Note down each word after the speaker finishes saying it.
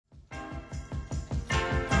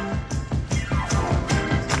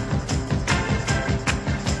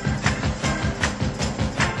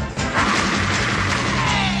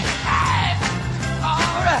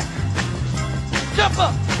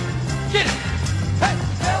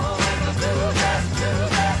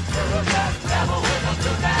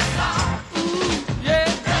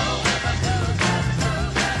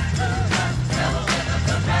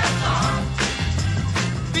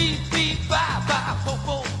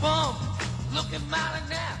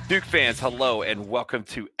Duke fans, hello, and welcome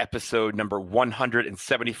to episode number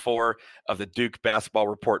 174 of the Duke Basketball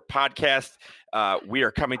Report podcast. We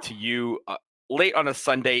are coming to you late on a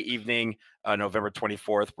Sunday evening, November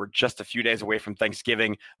 24th. We're just a few days away from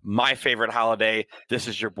Thanksgiving, my favorite holiday. This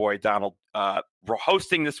is your boy, Donald. We're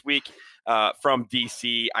hosting this week from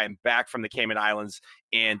DC. I am back from the Cayman Islands,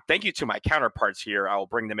 and thank you to my counterparts here. I will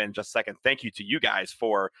bring them in just a second. Thank you to you guys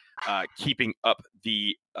for keeping up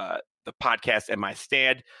the podcast and my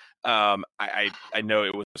stand. I know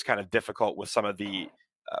it was kind of difficult with some of the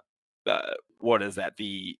what is that?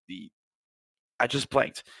 The I just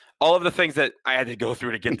blanked. All of the things that I had to go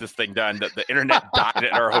through to get this thing done. The internet died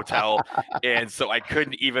at our hotel, and so I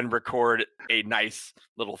couldn't even record a nice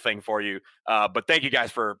little thing for you. But thank you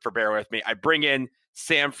guys for bearing with me. I bring in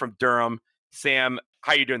Sam from Durham. Sam,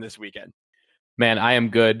 how you doing this weekend? Man, I am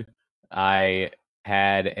good. I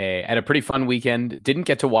had a pretty fun weekend. Didn't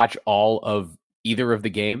get to watch all of either of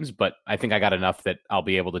the games, but I think I got enough that I'll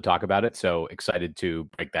be able to talk about it. So excited to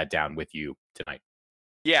break that down with you tonight.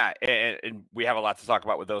 Yeah, and we have a lot to talk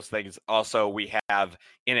about with those things. Also, we have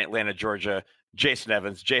in Atlanta, Georgia, Jason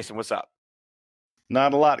Evans. Jason, what's up?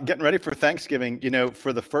 Not a lot. Getting ready for Thanksgiving. You know,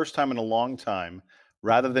 for the first time in a long time,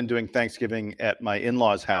 rather than doing Thanksgiving at my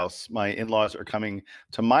in-laws' house, my in-laws are coming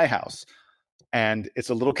to my house. And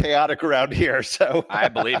it's a little chaotic around here. So I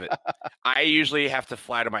believe it. I usually have to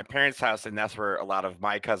fly to my parents' house, and that's where a lot of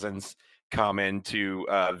my cousins come in to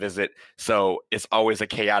visit. So it's always a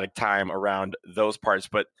chaotic time around those parts.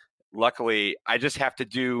 But luckily, I just have to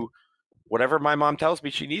do whatever my mom tells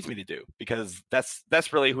me she needs me to do, because that's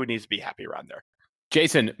really who needs to be happy around there.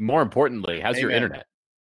 Jason, more importantly, how's your internet?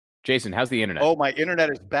 Jason, how's the internet? Oh, my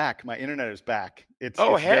internet is back. It's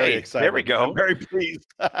hey, very exciting. There we go. I'm very pleased.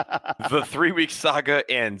 The 3-week saga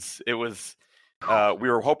ends. It was we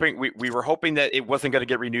were hoping that it wasn't going to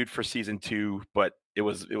get renewed for season 2, but it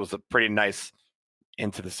was a pretty nice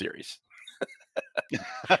end to the series.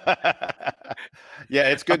 Yeah,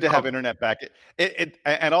 it's good to have internet back. It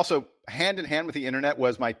and also hand in hand with the internet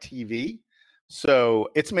was my TV. So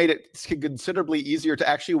it's made it considerably easier to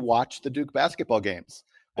actually watch the Duke basketball games.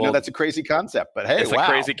 I know that's a crazy concept, but hey, it's a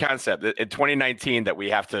crazy concept in 2019 that we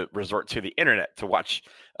have to resort to the internet to watch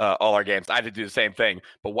all our games. I had to do the same thing.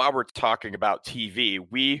 But while we're talking about TV,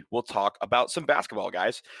 we will talk about some basketball,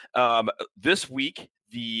 guys. This week,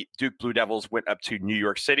 the Duke Blue Devils went up to New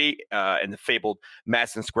York City in the fabled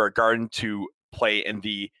Madison Square Garden to play in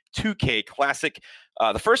the 2K Classic.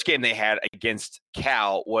 The first game they had against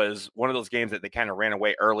Cal was one of those games that they kind of ran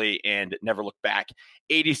away early and never looked back.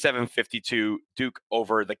 87-52, Duke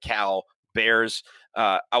over the Cal Bears.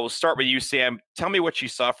 I will start with you, Sam. Tell me what you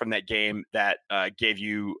saw from that game that gave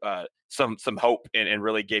you some hope and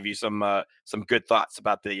really gave you some good thoughts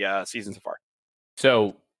about the season so far.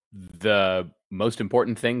 So the most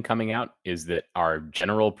important thing coming out is that our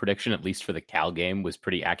general prediction, at least for the Cal game, was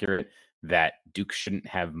pretty accurate, that Duke shouldn't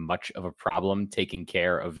have much of a problem taking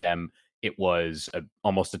care of them. It was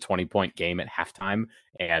almost a 20-point game at halftime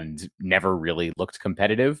and never really looked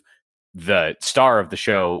competitive. The star of the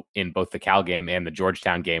show in both the Cal game and the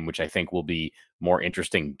Georgetown game, which I think will be more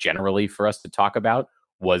interesting generally for us to talk about,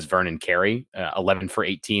 was Vernon Carey. 11 for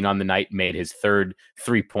 18 on the night, made his third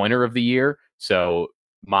three-pointer of the year. So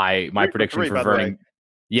my prediction for Vernon...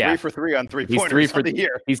 Yeah, 3 for 3 on 3-pointers for the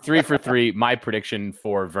year. He's 3 for 3. My prediction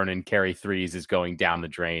for Vernon Carey threes is going down the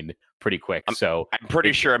drain pretty quick. So I'm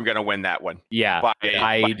pretty sure I'm going to win that one. Yeah,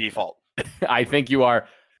 by default. I think you are.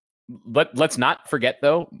 But let's not forget,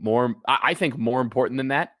 though, I think more important than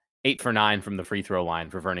that, 8 for 9 from the free throw line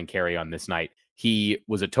for Vernon Carey on this night. He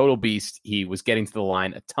was a total beast. He was getting to the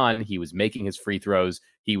line a ton. He was making his free throws.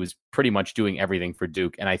 He was pretty much doing everything for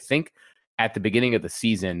Duke. And I think at the beginning of the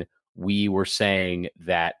season, we were saying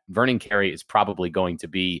that Vernon Carey is probably going to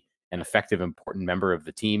be an effective, important member of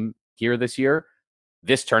the team here this year.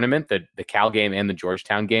 This tournament, the Cal game and the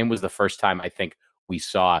Georgetown game, was the first time I think we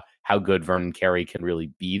saw how good Vernon Carey can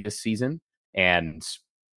really be this season. And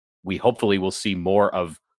we hopefully will see more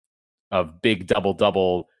of big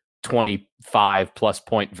double-double, 25-plus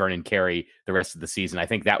point Vernon Carey the rest of the season. I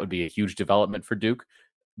think that would be a huge development for Duke.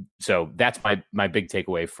 So that's my big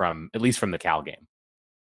takeaway at least from the Cal game.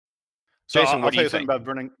 So Jason, I'll tell you something about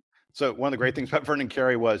Vernon. So one of the great things about Vernon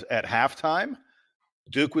Carey was at halftime,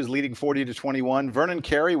 Duke was leading 40-21. Vernon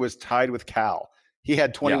Carey was tied with Cal. He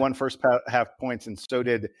had 21 first half points, and so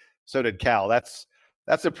did Cal. That's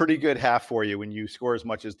a pretty good half for you when you score as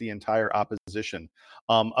much as the entire opposition.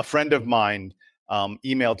 A friend of mine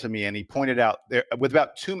emailed to me, and he pointed out there with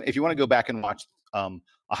about if you want to go back and watch a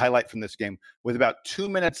highlight from this game, with about 2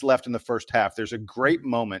 minutes left in the first half, there's a great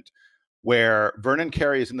moment where Vernon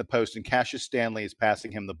Carey is in the post and Cassius Stanley is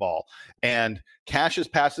passing him the ball. And Cassius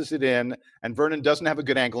passes it in, and Vernon doesn't have a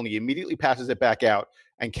good angle, and he immediately passes it back out.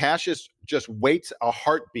 And Cassius just waits a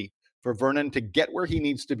heartbeat for Vernon to get where he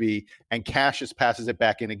needs to be, and Cassius passes it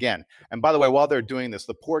back in again. And by the way, while they're doing this,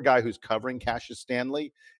 the poor guy who's covering Cassius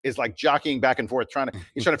Stanley is like jockeying back and forth,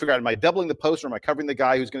 he's trying to figure out, am I doubling the post or am I covering the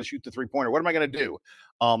guy who's going to shoot the three-pointer? What am I going to do?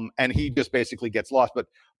 And he just basically gets lost.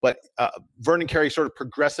 But Vernon Carey sort of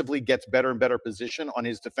progressively gets better and better position on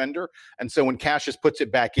his defender. And so when Cassius puts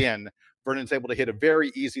it back in, Vernon's able to hit a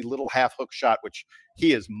very easy little half hook shot, which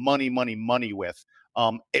he is money with.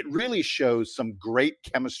 It really shows some great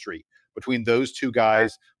chemistry between those two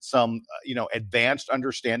guys, some advanced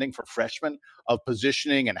understanding for freshmen of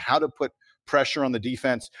positioning and how to put pressure on the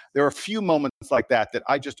defense. There are a few moments like that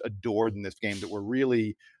I just adored in this game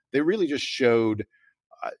that they really just showed.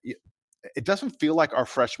 It doesn't feel like our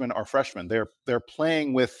freshmen are freshmen. They're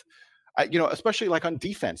playing with, especially like on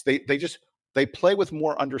defense. They play with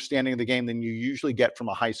more understanding of the game than you usually get from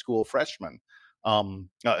a high school freshman.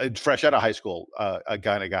 Fresh out of high school,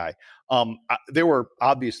 kind of guy. There were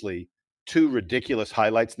obviously two ridiculous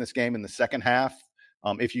highlights in this game in the second half.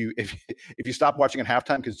 If you stopped watching at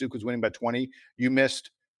halftime because Duke was winning by 20, you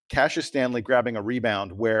missed Cassius Stanley grabbing a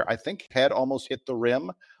rebound where I think head almost hit the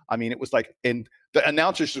rim. I mean, it was like, and the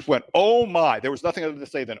announcers just went, "Oh my!" There was nothing other to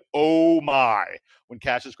say than "Oh my" when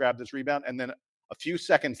Cassius grabbed this rebound. And then a few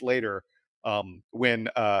seconds later, when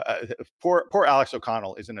poor Alex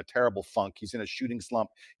O'Connell is in a terrible funk. He's in a shooting slump.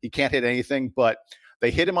 He can't hit anything, but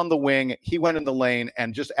they hit him on the wing. He went in the lane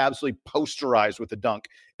and just absolutely posterized with the dunk.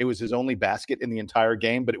 It was his only basket in the entire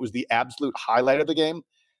game, but it was the absolute highlight of the game.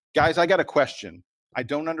 Guys, I got a question. I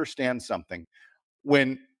don't understand something.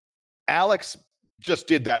 When Alex just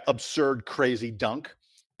did that absurd, crazy dunk,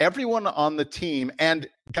 everyone on the team and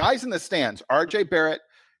guys in the stands, RJ Barrett,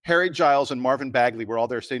 Harry Giles, and Marvin Bagley were all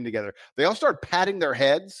there sitting together. They all start patting their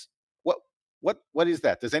heads. What is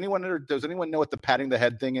that? Does anyone know what the patting the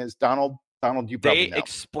head thing is? Donald, you probably know. They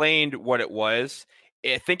explained what it was.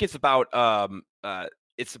 I think it's about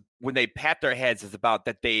it's when they pat their heads. It's about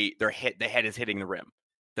that the head is hitting the rim,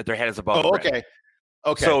 that their head is above. the rim.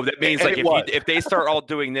 Okay. So that means if they start all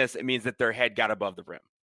doing this, it means that their head got above the rim.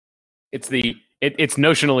 It's it's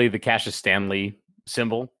notionally the Cassius Stanley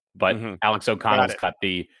symbol, but Alex O'Connell's got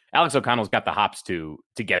the hops to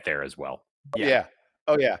get there as well. Yeah.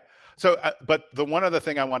 Oh yeah. So, but the one other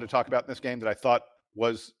thing I wanted to talk about in this game that I thought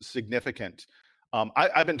was significant,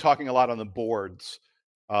 I've been talking a lot on the boards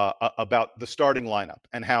about the starting lineup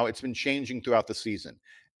and how it's been changing throughout the season.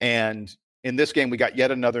 And in this game, we got yet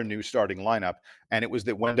another new starting lineup, and it was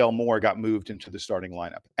that Wendell Moore got moved into the starting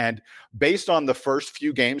lineup. And based on the first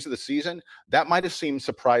few games of the season, that might have seemed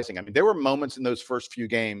surprising. I mean, there were moments in those first few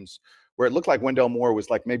games where it looked like Wendell Moore was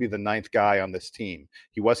like maybe the ninth guy on this team.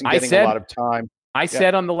 He wasn't getting a lot of time. I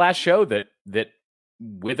said on the last show that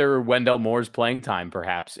whether Wendell Moore's playing time,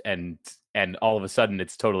 perhaps, and all of a sudden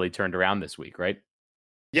it's totally turned around this week, right?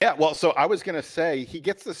 Yeah, well, so I was going to say he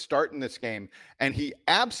gets the start in this game, and he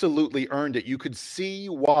absolutely earned it. You could see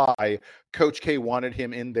why Coach K wanted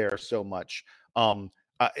him in there so much.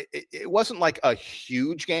 It wasn't like a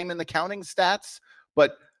huge game in the counting stats,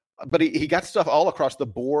 but he got stuff all across the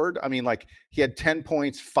board. I mean, like he had 10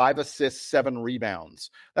 points, 5 assists, 7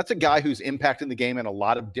 rebounds. That's a guy who's impacting the game in a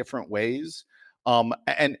lot of different ways.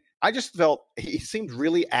 And I just felt he seemed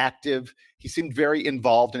really active. He seemed very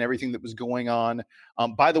involved in everything that was going on.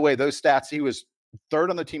 By the way, those stats, he was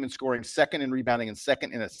third on the team in scoring, second in rebounding, and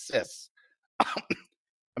second in assists.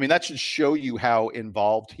 I mean, that should show you how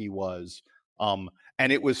involved he was.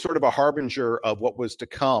 And it was sort of a harbinger of what was to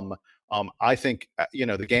come. I think,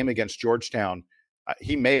 the game against Georgetown,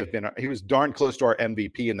 he was darn close to our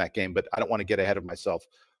MVP in that game, but I don't want to get ahead of myself.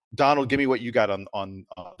 Donald, give me what you got on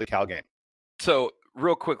the Cal game. So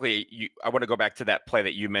real quickly, I want to go back to that play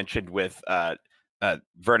that you mentioned with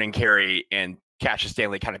Vernon Carey and Cassius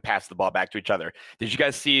Stanley kind of passed the ball back to each other. Did you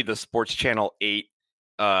guys see the Sports Channel 8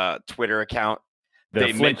 Twitter account?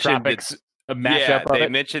 They Flint Tropics matchup. They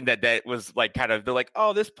mentioned that was like they're like,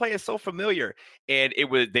 oh, this play is so familiar, and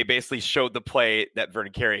they basically showed the play that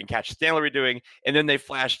Vernon Carey and Cassius Stanley were doing, and then they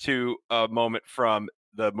flashed to a moment from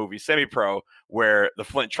the movie Semi-Pro where the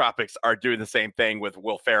Flint Tropics are doing the same thing with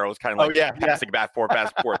Will Ferrell's kind of passing back forth.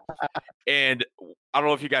 And I don't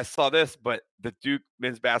know if you guys saw this, but the Duke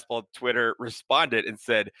men's basketball Twitter responded and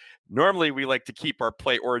said, normally we like to keep our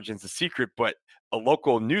play origins a secret, but a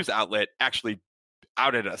local news outlet actually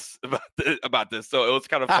outed us about this. So it was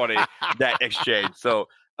kind of funny, that exchange. So,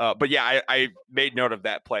 but yeah, I made note of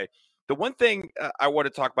that play. The one thing I want to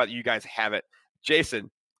talk about, you guys haven't,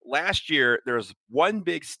 Jason, last year, there was one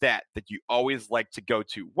big stat that you always like to go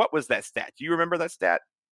to. What was that stat? Do you remember that stat?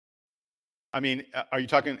 I mean, are you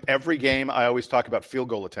talking every game? I always talk about field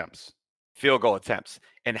goal attempts. Field goal attempts.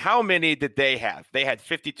 And how many did they have? They had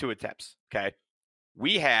 52 attempts. Okay.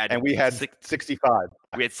 We had 65.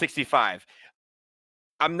 We had 65.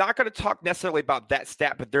 I'm not going to talk necessarily about that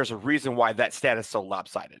stat, but there's a reason why that stat is so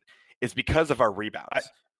lopsided. It's because of our rebounds.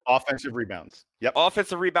 Offensive rebounds. Yep.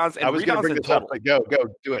 Offensive rebounds and I was rebounds bring in this total. Up. Go,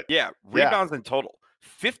 do it. Yeah, rebounds in total.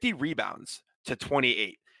 50 rebounds to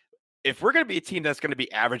 28. If we're going to be a team that's going to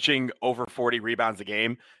be averaging over 40 rebounds a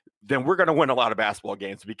game, then we're going to win a lot of basketball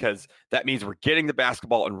games, because that means we're getting the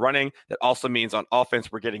basketball and running. That also means on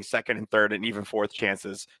offense, we're getting second and third and even fourth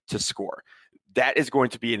chances to score. That is going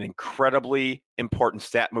to be an incredibly important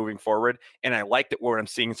stat moving forward. And I like that what I'm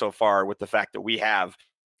seeing so far with the fact that we have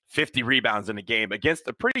 50 rebounds in a game against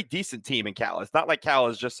a pretty decent team in Cal. It's not like Cal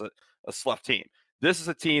is just a slough team. This is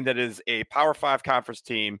a team that is a Power 5 conference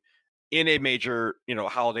team in a major,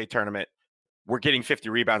 holiday tournament. We're getting 50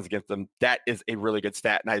 rebounds against them. That is a really good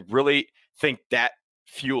stat. And I really think that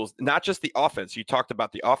fuels not just the offense. You talked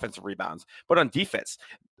about the offensive rebounds, but on defense,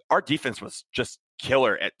 our defense was just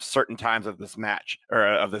killer at certain times of this match or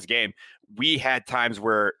of this game. We had times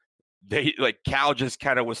where Cal just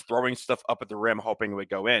kind of was throwing stuff up at the rim, hoping it would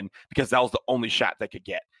go in, because that was the only shot they could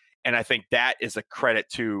get. And I think that is a credit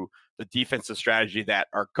to the defensive strategy that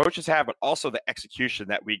our coaches have, but also the execution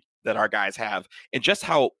that our guys have, and just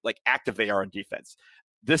how active they are on defense.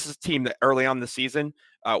 This is a team that early on the season,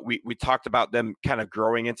 we talked about them kind of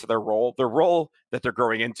growing into their role. The role that they're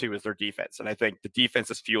growing into is their defense. And I think the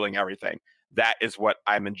defense is fueling everything. That is what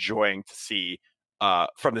I'm enjoying to see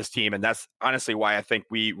from this team. And that's honestly why I think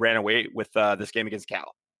we ran away with this game against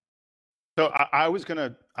Cal. So I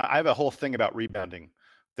have a whole thing about rebounding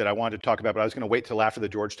that I wanted to talk about, but I was going to wait till after the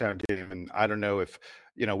Georgetown game. And I don't know if,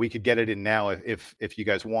 we could get it in now if you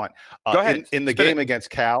guys want. Go ahead. In the game against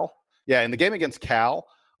Cal. Yeah. In the game against Cal,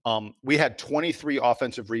 we had 23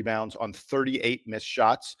 offensive rebounds on 38 missed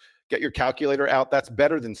shots. Get your calculator out. That's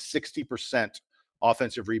better than 60%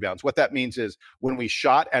 offensive rebounds. What that means is when we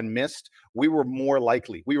shot and missed, we were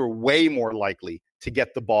way more likely to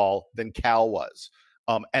get the ball than Cal was.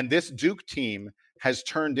 And this Duke team has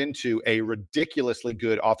turned into a ridiculously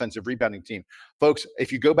good offensive rebounding team. Folks,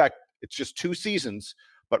 if you go back, it's just 2 seasons,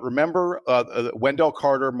 but remember Wendell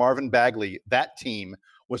Carter, Marvin Bagley, that team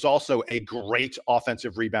was also a great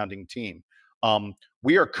offensive rebounding team.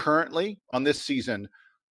 We are currently on this season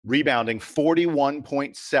rebounding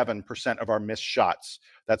 41.7% of our missed shots.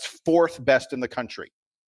 That's 4th best in the country.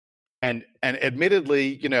 And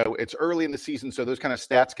admittedly, it's early in the season, so those kind of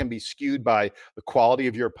stats can be skewed by the quality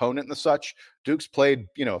of your opponent and such. Duke's played,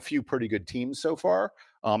 a few pretty good teams so far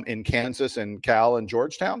in Kansas and Cal and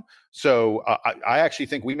Georgetown. So I actually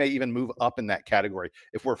think we may even move up in that category.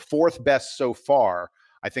 If we're 4th best so far,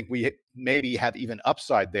 I think we maybe have even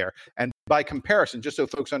upside there. And by comparison, just so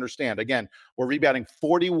folks understand, again, we're rebounding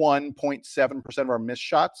 41.7% of our missed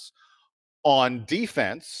shots. On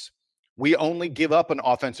defense, we only give up an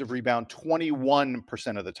offensive rebound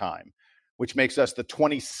 21% of the time, which makes us the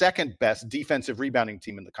 22nd best defensive rebounding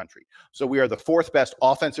team in the country. So we are the 4th best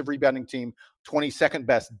offensive rebounding team, 22nd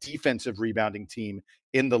best defensive rebounding team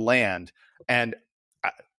in the land. And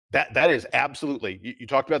that is absolutely, you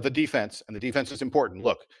talked about the defense, and the defense is important.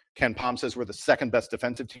 Look, Ken Pom says we're the 2nd best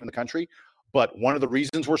defensive team in the country. But one of the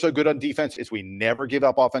reasons we're so good on defense is we never give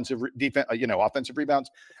up offensive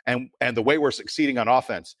rebounds. And the way we're succeeding on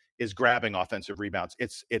offense is grabbing offensive rebounds.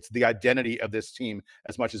 It's the identity of this team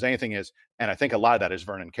as much as anything is. And I think a lot of that is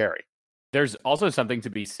Vernon Carey. There's also something to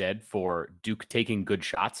be said for Duke taking good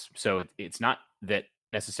shots. So it's not that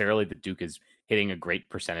necessarily that Duke is hitting a great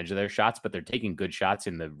percentage of their shots, but they're taking good shots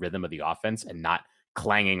in the rhythm of the offense and not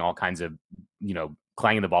clanging all kinds of,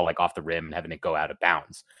 clanging the ball off the rim and having it go out of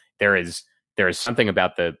bounds. There is something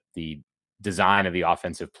about the design of the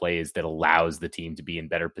offensive plays that allows the team to be in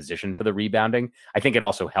better position for the rebounding. I think it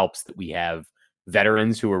also helps that we have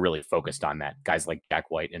veterans who are really focused on that. Guys like Jack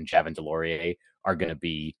White and Javin DeLaurier are going to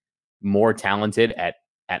be more talented at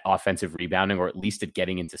offensive rebounding, or at least at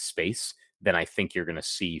getting into space, than I think you're going to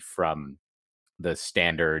see from the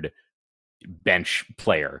standard bench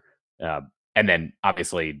player. And then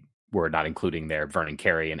obviously we're not including there Vernon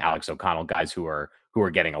Carey and Alex O'Connell, guys who are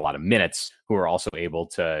getting a lot of minutes, who are also able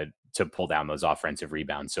to pull down those offensive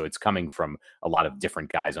rebounds. So it's coming from a lot of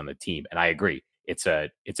different guys on the team. And I agree. It's a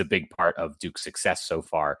big part of Duke's success so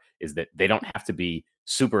far is that they don't have to be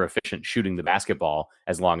super efficient shooting the basketball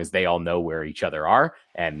as long as they all know where each other are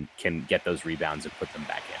and can get those rebounds and put them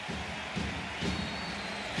back in.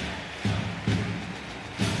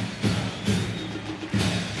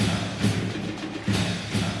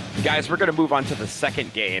 Guys, we're going to move on to the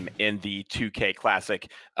second game in the 2K Classic,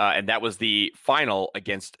 and that was the final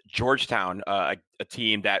against Georgetown, a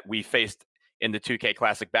team that we faced in the 2K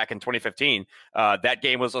Classic back in 2015. That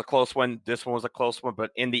game was a close one. This one was a close one,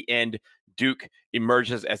 but in the end, Duke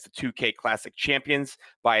emerges as the 2K Classic champions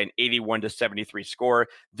by an 81-73 score.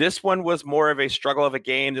 This one was more of a struggle of a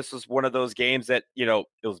game. This was one of those games that, it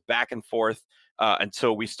was back and forth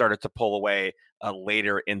until we started to pull away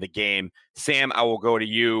later in the game. Sam, I will go to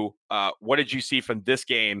you. What did you see from this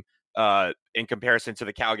game in comparison to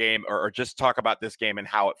the Cal game, or just talk about this game and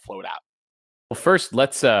how it flowed out? Well, first,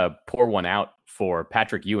 let's pour one out for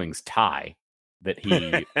Patrick Ewing's tie that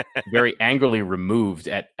he very angrily removed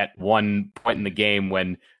at one point in the game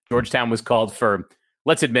when Georgetown was called for,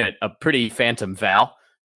 let's admit it, a pretty phantom foul.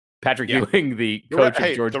 Patrick Ewing, the coach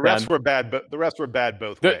of Georgetown. The refs were bad, but the refs were bad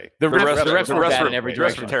both ways. The refs were bad in every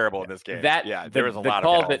direction. Were terrible in this game. There was a lot of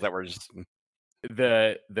calls that were just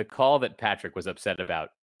the call that Patrick was upset about.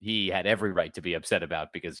 He had every right to be upset about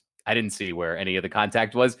because I didn't see where any of the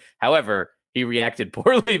contact was. However, he reacted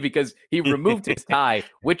poorly because he removed his tie,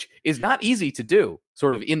 which is not easy to do,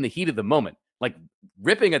 sort of in the heat of the moment. Like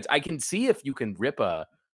ripping I can see if you can rip a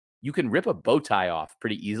bow tie off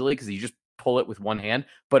pretty easily because you just pull it with one hand,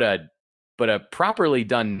 but a properly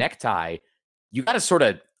done necktie, you got to sort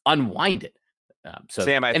of unwind it. So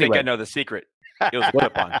Sam, I think I know the secret. It was a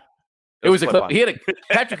clip-on. It was a clip. He had a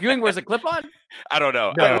Patrick Ewing was a clip-on. I don't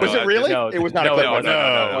know. Was it really? No, it was not a clip-on.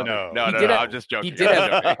 No. I'm just joking.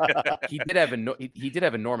 He did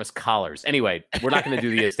have enormous collars. Anyway, we're not going to do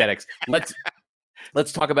the aesthetics. Let's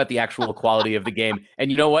talk about the actual quality of the game. And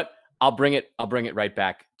you know what? I'll bring it right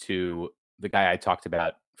back to the guy I talked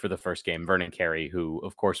about for the first game, Vernon Carey, who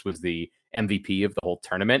of course was the MVP of the whole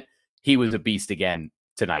tournament. He was a beast again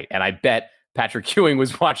tonight. And I bet Patrick Ewing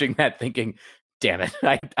was watching that thinking, damn it,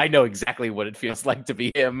 I know exactly what it feels like to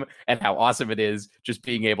be him and how awesome it is just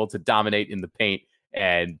being able to dominate in the paint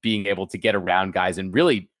and being able to get around guys and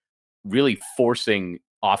really, really forcing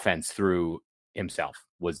offense through himself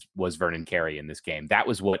was Vernon Carey in this game. That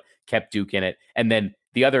was what kept Duke in it. And then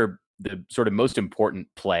the sort of most important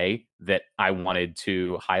play that I wanted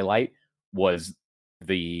to highlight was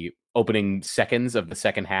the opening seconds of the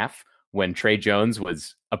second half when Tre Jones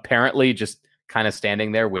was apparently just kind of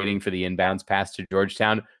standing there waiting for the inbounds pass to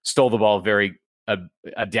Georgetown, stole the ball very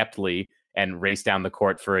adeptly and raced down the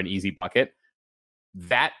court for an easy bucket.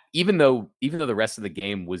 That even though the rest of the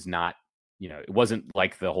game was not, it wasn't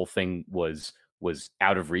like the whole thing was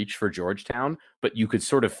out of reach for Georgetown, but you could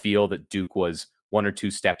sort of feel that Duke was one or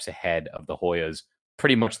two steps ahead of the Hoyas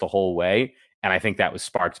pretty much the whole way. And I think that was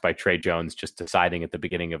sparked by Tre Jones just deciding at the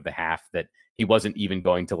beginning of the half that he wasn't even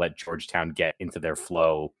going to let Georgetown get into their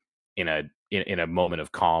flow in a moment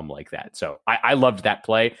of calm like that. So I loved that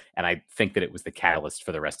play, and I think that it was the catalyst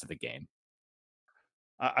for the rest of the game.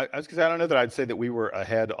 I was because I don't know that I'd say that we were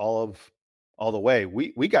ahead all the way.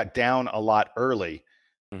 We got down a lot early,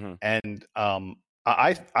 and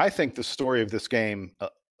I think the story of this game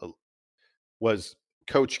was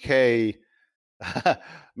Coach K.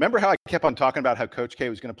 Remember how I kept on talking about how Coach K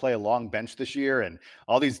was going to play a long bench this year, and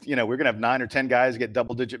all these, we're going to have 9 or 10 guys get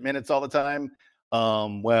double-digit minutes all the time.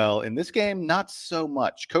 Well, in this game, not so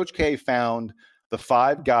much. Coach K found the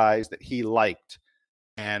 5 guys that he liked.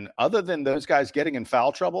 And other than those guys getting in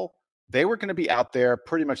foul trouble, they were going to be out there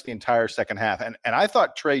pretty much the entire second half. And I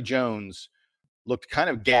thought Tre Jones looked kind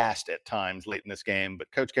of gassed at times late in this game,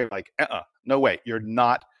 but Coach K was like, no way, you're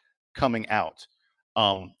not coming out.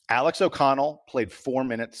 Alex O'Connell played 4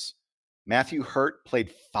 minutes. Matthew Hurt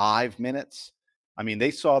played 5 minutes. I mean,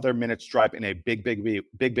 they saw their minutes drop in a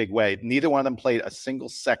big way. Neither one of them played a single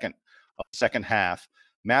second of the second half.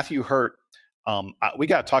 Matthew Hurt, we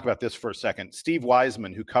got to talk about this for a second. Steve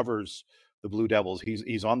Wiseman, who covers the Blue Devils,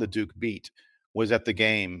 he's on the Duke beat, was at the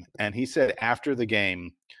game, and he said after the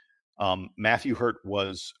game, Matthew Hurt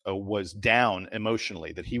was down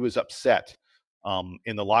emotionally, that he was upset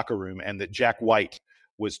in the locker room, and that Jack White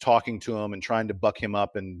was talking to him and trying to buck him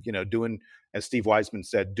up and, doing, as Steve Wiseman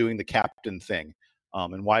said, doing the captain thing.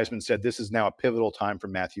 And Wiseman said, this is now a pivotal time for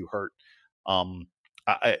Matthew Hurt.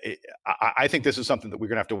 I think this is something that we're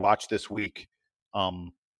going to have to watch this week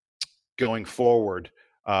going forward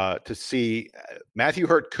to see. Matthew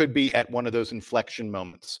Hurt could be at one of those inflection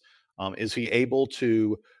moments. Is he able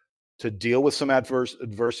to deal with some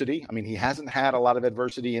adversity? I mean, he hasn't had a lot of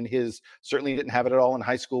adversity certainly didn't have it at all in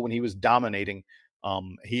high school when he was dominating.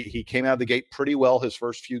 He came out of the gate pretty well his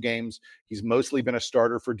first few games. He's mostly been a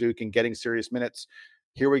starter for Duke and getting serious minutes.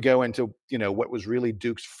 Here we go into, what was really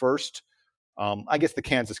Duke's first. I guess the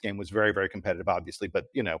Kansas game was very, very competitive, obviously, but,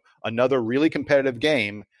 another really competitive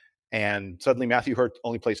game. and suddenly Matthew Hurt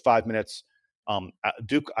only plays 5 minutes.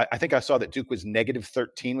 Duke, I think I saw that Duke was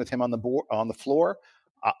 -13 with him on the floor.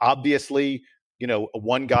 Obviously,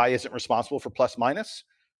 one guy isn't responsible for plus minus.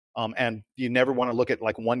 And you never want to look at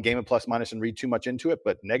like one game of plus minus and read too much into it,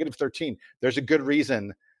 but -13, there's a good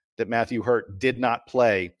reason that Matthew Hurt did not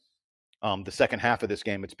play the second half of this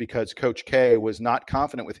game. It's because Coach K was not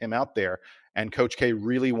confident with him out there, and Coach K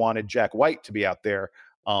really wanted Jack White to be out there.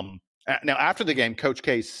 Now, after the game, Coach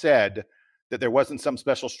K said that there wasn't some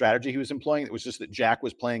special strategy he was employing. It was just that Jack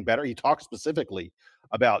was playing better. He talked specifically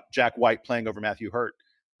about Jack White playing over Matthew Hurt.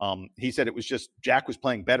 He said it was just Jack was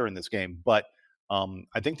playing better in this game, but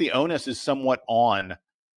I think the onus is somewhat on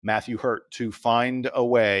Matthew Hurt to find a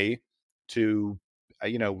way to,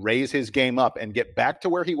 raise his game up and get back to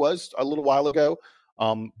where he was a little while ago,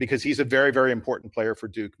 because he's a very, very important player for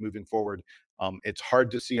Duke moving forward. It's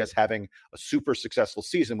hard to see us having a super successful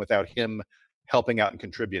season without him helping out and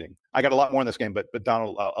contributing. I got a lot more in this game, but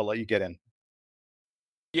Donald, I'll let you get in.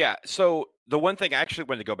 Yeah. So the one thing I actually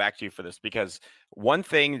wanted to go back to you for this, because one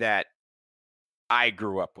thing that I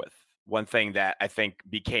grew up with, one thing that I think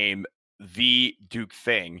became the Duke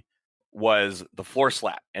thing was the floor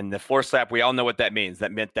slap. And the floor slap, we all know what that means.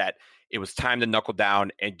 That meant that it was time to knuckle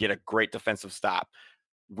down and get a great defensive stop.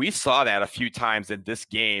 We saw that a few times in this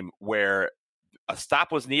game where a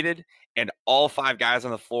stop was needed and all 5 guys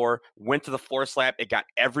on the floor went to the floor slap. It got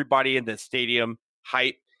everybody in the stadium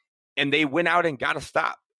hype, and they went out and got a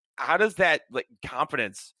stop. How does that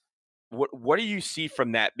confidence? What do you see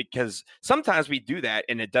from that? Because sometimes we do that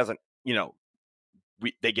and it doesn't,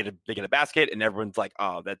 they get a basket and everyone's like,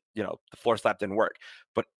 oh, that, the floor slap didn't work.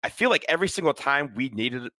 But I feel like every single time we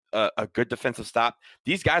needed a good defensive stop,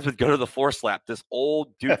 these guys would go to the floor slap, this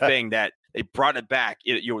old Duke thing that they brought it back.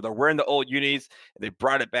 They're wearing the old unis and they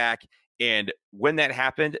brought it back. And when that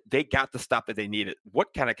happened, they got the stop that they needed.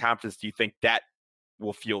 What kind of confidence do you think that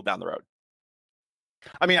will fuel down the road?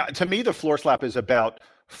 I mean, to me, the floor slap is about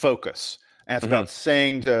focus. And it's about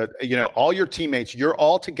saying to, all your teammates, you're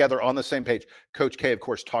all together on the same page. Coach K, of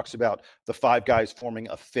course, talks about the 5 guys forming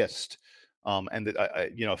a fist. And that,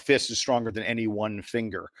 a fist is stronger than any one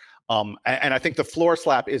finger. And I think the floor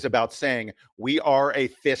slap is about saying we are a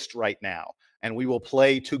fist right now and we will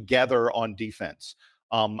play together on defense.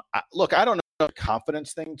 Look, I don't know the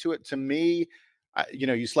confidence thing to it. To me,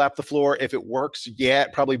 you slap the floor. If it works,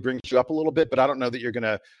 it probably brings you up a little bit, but I don't know that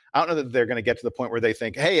they're going to get to the point where they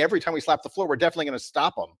think, hey, every time we slap the floor, we're definitely going to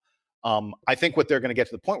stop them. I think what they're going to get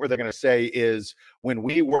to the point where they're going to say is when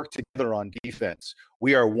we work together on defense,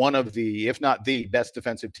 we are one of the, if not the best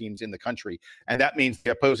defensive teams in the country. And that means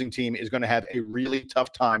the opposing team is going to have a really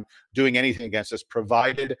tough time doing anything against us,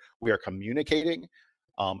 provided we are communicating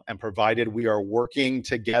and provided we are working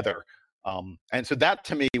together. And so that,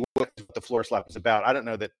 to me, what the floor slap is about. I don't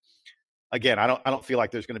know that, again, I don't feel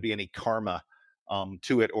like there's going to be any karma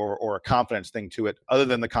to it or a confidence thing to it, other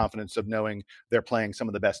than the confidence of knowing they're playing some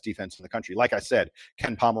of the best defense in the country. Like I said,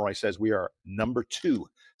 Ken Pomeroy says we are number 2,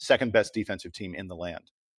 second best defensive team in the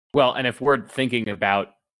land. Well, and if we're thinking about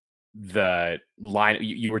the line,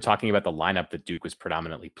 you were talking about the lineup that Duke was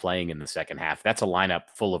predominantly playing in the second half. That's a lineup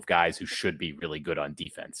full of guys who should be really good on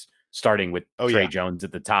defense, starting with Trey Jones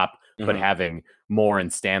at the top, but having Moore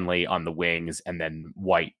and Stanley on the wings, and then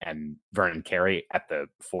White and Vernon Carey at the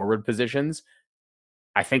forward positions.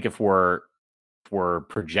 I think if we're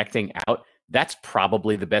projecting out, that's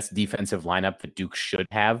probably the best defensive lineup that Duke should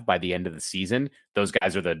have by the end of the season. Those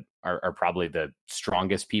guys are probably the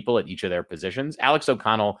strongest people at each of their positions. Alex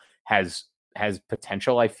O'Connell has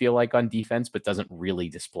potential, I feel like, on defense, but doesn't really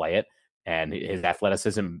display it. And his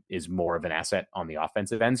athleticism is more of an asset on the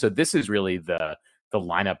offensive end. So this is really the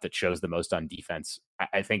lineup that shows the most on defense.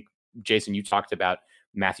 I think, Jason, you talked about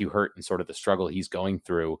Matthew Hurt and sort of the struggle he's going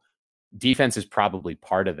through. Defense is probably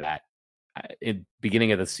part of that. At the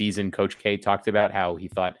beginning of the season, Coach K talked about how he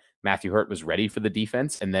thought Matthew Hurt was ready for the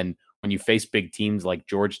defense. And then when you face big teams like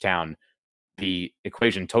Georgetown, the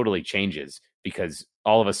equation totally changes, because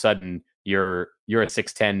all of a sudden you're a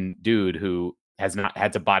 6'10" dude who has not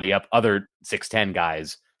had to body up other 6'10"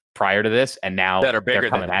 guys prior to this, and now they're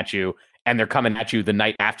coming at you, and they're coming at you the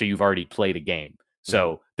night after you've already played a game.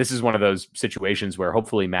 So this is one of those situations where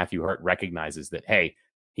hopefully Matthew Hurt recognizes that, hey,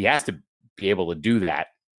 he has to be able to do that.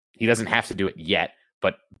 He doesn't have to do it yet,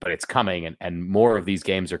 but it's coming, and more of these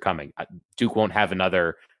games are coming. Duke won't have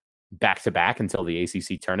another back-to-back until the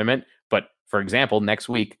ACC tournament, but for example, next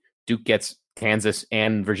week, Duke gets Kansas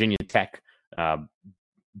and Virginia Tech.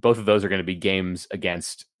 Both of those are going to be games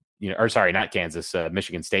against, not Kansas,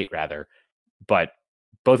 Michigan State rather. But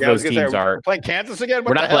both of those teams are playing Kansas again.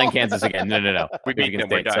 We're not playing Kansas again. No. We beat them.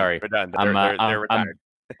 We're done. Sorry, We're done. They're retired.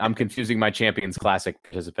 I'm confusing my Champions Classic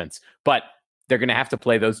participants. But they're going to have to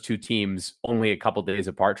play those two teams only a couple days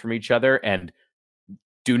apart from each other. And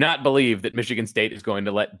do not believe that Michigan State is going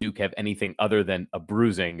to let Duke have anything other than a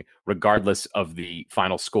bruising, regardless of the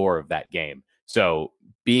final score of that game. So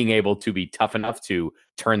being able to be tough enough to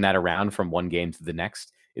turn that around from one game to the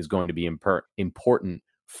next is going to be important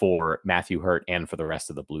for Matthew Hurt and for the rest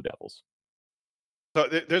of the Blue Devils. So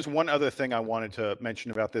there's one other thing I wanted to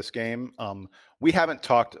mention about this game. We haven't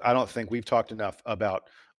talked, I don't think we've talked enough about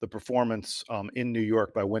the performance in New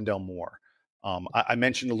York by Wendell Moore. I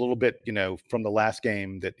mentioned a little bit, from the last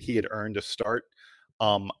game that he had earned a start.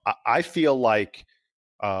 I feel like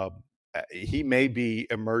he may be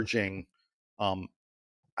emerging.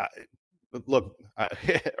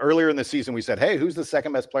 Earlier in the season, we said, hey, who's the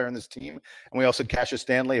second best player in this team? And we all said Cassius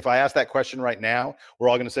Stanley. If I ask that question right now, we're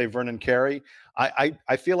all going to say Vernon Carey.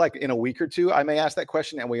 I feel like in a week or two, I may ask that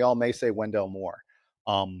question and we all may say Wendell Moore.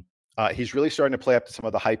 He's really starting to play up to some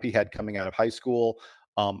of the hype he had coming out of high school.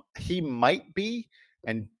 He might be,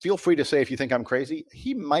 and feel free to say if you think I'm crazy,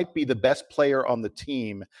 he might be the best player on the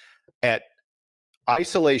team at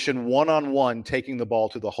isolation, one-on-one, taking the ball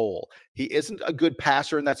to the hole. He isn't a good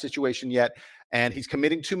passer in that situation yet, and he's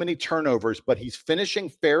committing too many turnovers, but he's finishing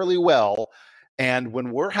fairly well. And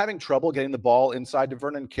when we're having trouble getting the ball inside to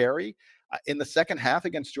Vernon Carey in the second half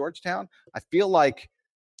against Georgetown, I feel like,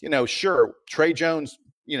 sure, Trey Jones,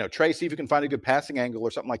 Trey, see if you can find a good passing angle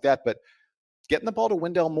or something like that, but getting the ball to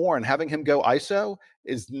Wendell Moore and having him go ISO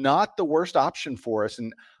is not the worst option for us.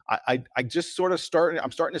 And I just I'm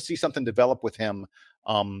starting to see something develop with him.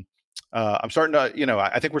 I'm starting to,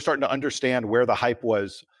 I think we're starting to understand where the hype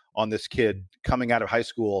was on this kid coming out of high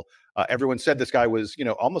school. Everyone said this guy was,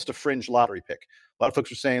 almost a fringe lottery pick. A lot of folks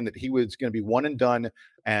were saying that he was going to be one and done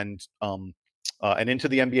and into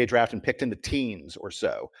the NBA draft and picked in the teens or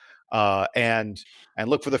so. And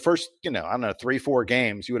look, for the first, 3-4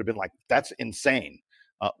 games, you would have been like, that's insane.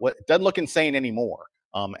 What doesn't look insane anymore.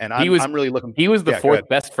 And I'm really looking. He was the fourth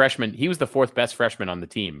best freshman. He was the fourth best freshman on the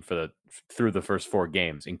team through the first 4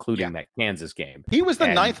 games, including that Kansas game. He was the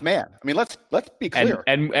ninth man. I mean, let's be clear.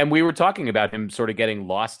 And we were talking about him sort of getting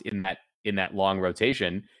lost in that long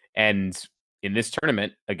rotation. And in this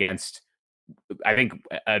tournament against, I think,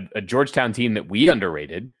 a Georgetown team that we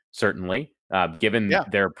underrated, certainly, given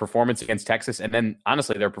their performance against Texas, and then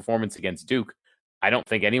honestly their performance against Duke. I don't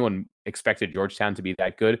think anyone expected Georgetown to be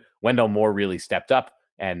that good. Wendell Moore really stepped up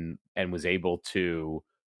and was able to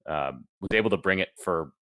bring it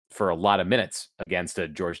for a lot of minutes against a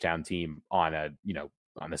Georgetown team on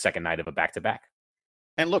the second night of a back-to-back.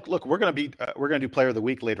 And look, we're going to do Player of the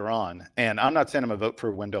Week later on, and I'm not saying I'm going to vote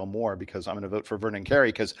for Wendell Moore because I'm going to vote for Vernon Carey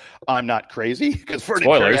because I'm not crazy, because Vernon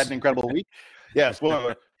Carey had an incredible week. Yeah,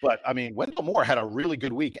 spoiler. But I mean, Wendell Moore had a really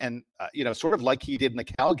good week, and sort of like he did in the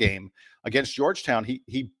Cal game against Georgetown,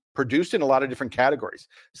 he produced in a lot of different categories: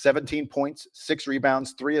 17 points, 6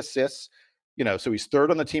 rebounds, 3 assists. So he's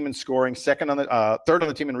third on the team in scoring, third on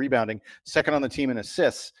the team in rebounding, second on the team in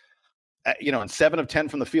assists. And 7 of 10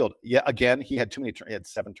 from the field. Yeah, again, he had he had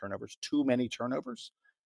 7 turnovers, too many turnovers.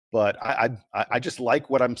 But I just like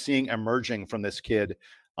what I'm seeing emerging from this kid.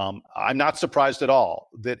 I'm not surprised at all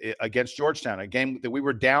that against Georgetown, a game that we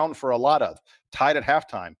were down for a lot of, tied at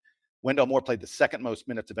halftime, Wendell Moore played the second most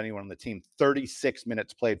minutes of anyone on the team, 36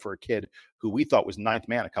 minutes played for a kid who we thought was 9th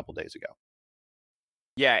man a couple days ago.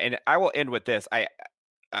 Yeah, and I will end with this.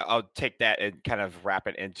 I'll take that and kind of wrap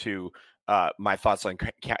it into my thoughts on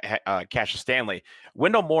Cassius Stanley.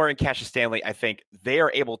 Wendell Moore and Cassius Stanley, I think they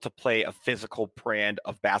are able to play a physical brand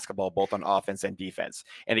of basketball, both on offense and defense.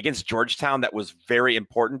 And against Georgetown, that was very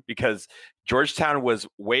important because Georgetown was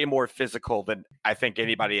way more physical than I think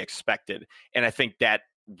anybody expected. And I think that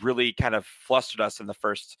really kind of flustered us in the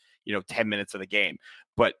first, 10 minutes of the game.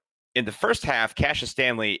 But in the first half, Cassius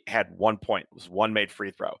Stanley had 1 point. It was one made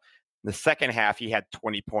free throw. In the second half, he had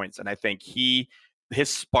 20 points. And I think his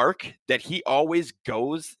spark that he always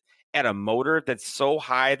goes at a motor that's so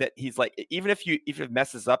high that he's like, even if it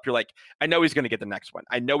messes up, you're like, I know he's going to get the next one.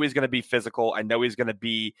 I know he's going to be physical. I know he's going to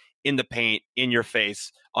be in the paint, in your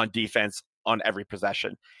face, on defense, on every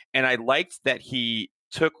possession. And I liked that he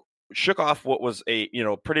shook off what was a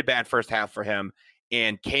pretty bad first half for him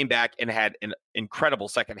and came back and had an incredible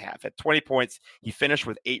second half. At 20 points, he finished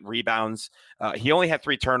with 8 rebounds. He only had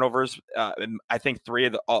 3 turnovers. And I think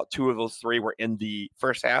 2 of those 3 were in the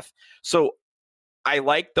first half. So I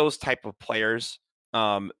like those type of players,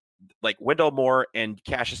 like Wendell Moore and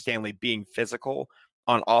Cassius Stanley being physical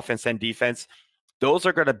on offense and defense. Those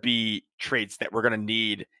are going to be traits that we're going to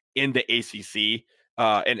need in the ACC.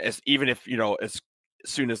 And even if, as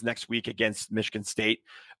soon as next week against Michigan State.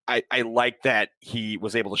 I like that he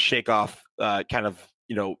was able to shake off kind of,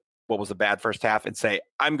 what was a bad first half and say,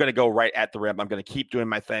 I'm going to go right at the rim. I'm going to keep doing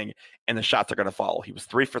my thing, and the shots are going to fall. He was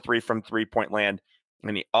 3 for 3 from 3-point land,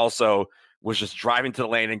 and he also was just driving to the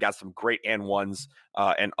lane and got some great and ones.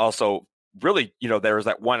 And also, really, there was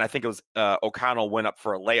that one, I think it was O'Connell went up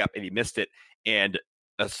for a layup and he missed it. And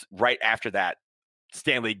right after that,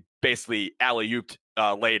 Stanley basically alley-ooped,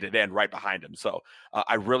 laid it in right behind him. So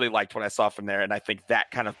I really liked what I saw from there. And I think that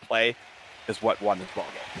kind of play is what won this ball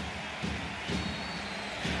game.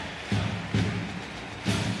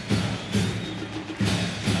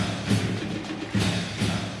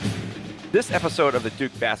 This episode of the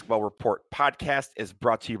Duke Basketball Report podcast is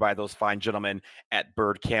brought to you by those fine gentlemen at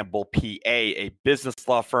Bird Campbell, PA, a business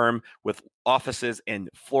law firm with offices in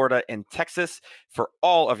Florida and Texas. For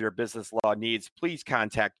all of your business law needs, please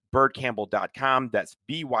contact birdcampbell.com. That's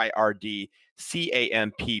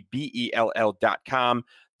BYRDCAMPBELL.com.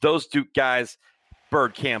 Those Duke guys,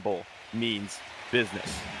 Bird Campbell means business.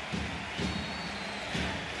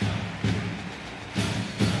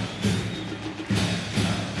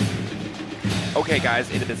 Okay, guys,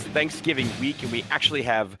 it is Thanksgiving week, and we actually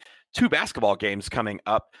have 2 basketball games coming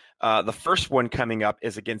up. The first one coming up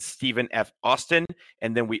is against Stephen F. Austin,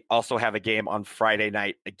 and then we also have a game on Friday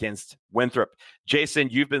night against Winthrop. Jason,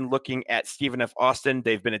 you've been looking at Stephen F. Austin.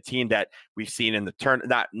 They've been a team that we've seen in the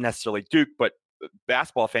not necessarily Duke, but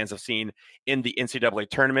basketball fans have seen in the NCAA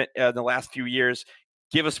tournament in the last few years.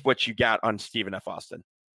 Give us what you got on Stephen F. Austin.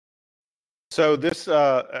 So this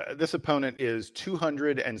opponent is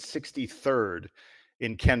 263rd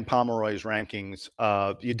in Ken Pomeroy's rankings.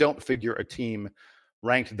 You don't figure a team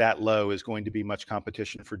ranked that low is going to be much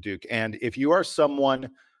competition for Duke. And if you are someone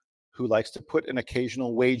who likes to put an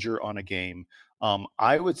occasional wager on a game,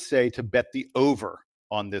 I would say to bet the over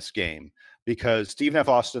on this game, because Stephen F.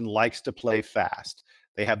 Austin likes to play fast.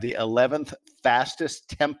 They have the 11th fastest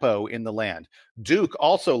tempo in the land. Duke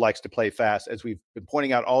also likes to play fast, as we've been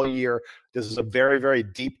pointing out all year. This is a very, very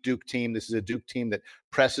deep Duke team. This is a Duke team that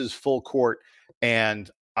presses full court.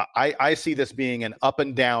 And I see this being an up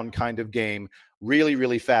and down kind of game, really,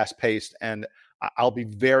 really fast paced. And I'll be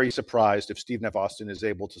very surprised if Stephen F. Austin is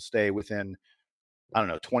able to stay within,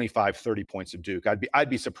 25, 30 points of Duke. I'd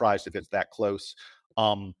be surprised if it's that close.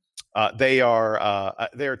 They're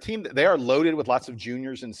a team that they are loaded with lots of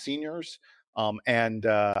juniors and seniors. They're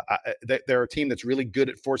a team that's really good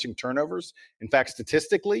at forcing turnovers. In fact,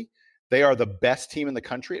 statistically, they are the best team in the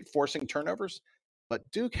country at forcing turnovers. But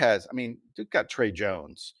Duke got Trey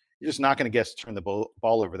Jones. You're just not going to get to turn the ball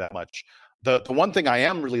over that much. The one thing I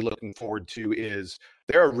am really looking forward to is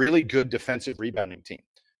they're a really good defensive rebounding team.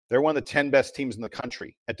 They're one of the 10 best teams in the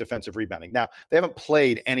country at defensive rebounding. Now, they haven't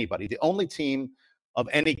played anybody. The only team of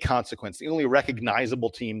any consequence, the only recognizable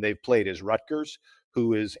team they've played is Rutgers,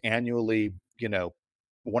 who is annually,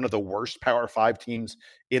 one of the worst Power 5 teams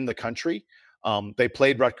in the country. They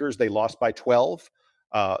played Rutgers. They lost by 12.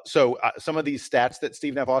 So some of these stats that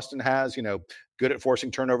Stephen F. Austin has, good at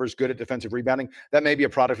forcing turnovers, good at defensive rebounding, that may be a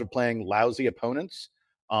product of playing lousy opponents.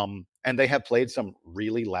 And they have played some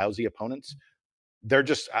really lousy opponents. They're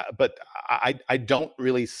just, but I don't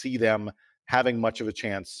really see them having much of a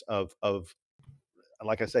chance of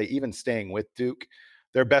like I say, even staying with Duke.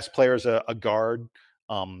 Their best player is a guard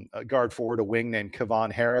forward, a wing named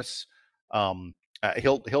Kevon Harris.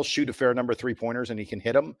 He'll shoot a fair number of 3-pointers and he can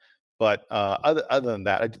hit them. But other than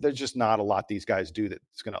that, there's just not a lot these guys do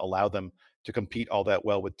that's going to allow them to compete all that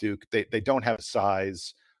well with Duke. They don't have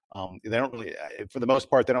size. They don't really, for the most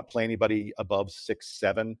part, they don't play anybody above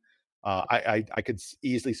 6'7". I could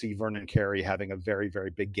easily see Vernon Carey having a very, very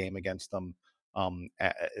big game against them.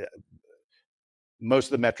 Most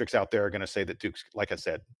of the metrics out there are going to say that Duke's, like I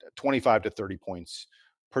said, 25 to 30 points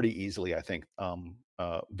pretty easily, I think,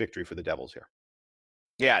 victory for the Devils here.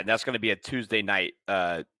 Yeah, and that's going to be a Tuesday night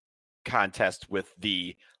contest with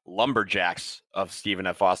the Lumberjacks of Stephen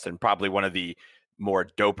F. Austin, probably one of the more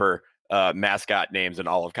doper mascot names in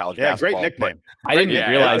all of college basketball. Great nickname. I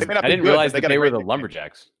didn't realize that they were the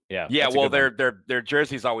Lumberjacks. Yeah. Well, their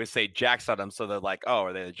jerseys always say Jacks on them, so they're like, oh,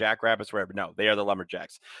 are they the Jackrabbits? Whatever. No, they are the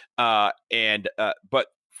Lumberjacks. But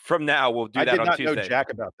from now we'll do that on Tuesday. I did not know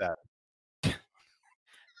Jack about that.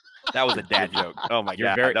 That was a dad joke. Oh my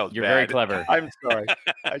god, you're very clever. I'm sorry.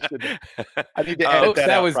 I need to edit that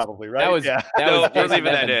out, probably, right? We're leaving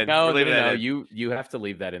that in. No. You have to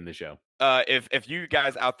leave that in the show. if you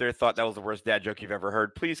guys out there thought that was the worst dad joke you've ever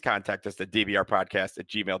heard, please contact us at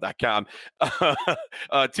dbrpodcast@gmail.com.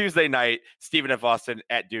 Tuesday night, Stephen F. Austin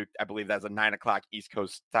at Duke. I believe that's a 9:00 East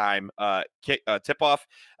Coast time tip-off.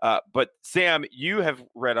 But Sam, you have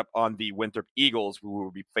read up on the Winthrop Eagles, who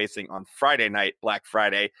will be facing on Friday night, Black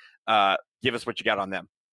Friday. Give us what you got on them.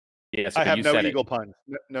 Yes, I have no eagle puns.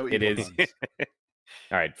 No it eagle is. puns.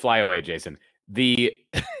 All right, fly away, Jason.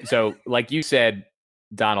 So like you said,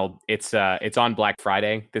 Donald, it's on Black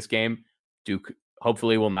Friday, this game. Duke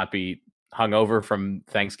hopefully will not be hungover from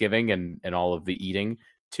Thanksgiving and all of the eating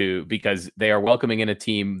because they are welcoming in a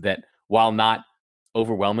team that, while not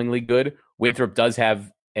overwhelmingly good, Winthrop does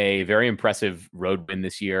have a very impressive road win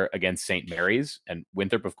this year against St. Mary's. And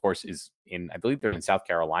Winthrop, of course, I believe they're in South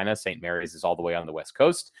Carolina. St. Mary's is all the way on the West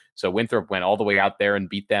Coast. So Winthrop went all the way out there and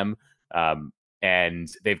beat them. And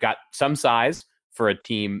they've got some size for a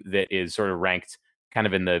team that is sort of ranked kind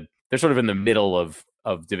of they're sort of in the middle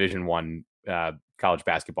of Division I college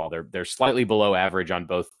basketball. They're slightly below average on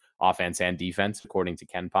both offense and defense, according to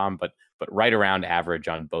KenPom, but right around average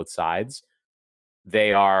on both sides.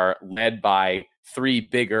 They are led by three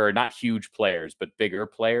bigger, not huge players, but bigger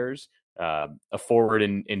players. A forward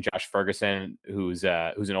in Josh Ferguson, who's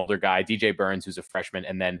an older guy, DJ Burns, who's a freshman,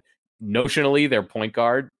 and then notionally their point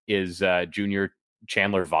guard is junior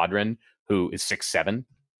Chandler Vaudrin, who is 6'7",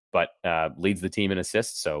 but leads the team in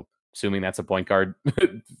assists. So assuming that's a point guard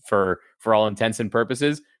for all intents and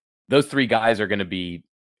purposes, those three guys are going to be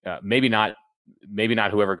maybe not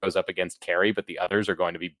whoever goes up against Carey, but the others are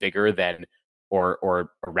going to be bigger than or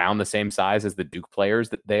around the same size as the Duke players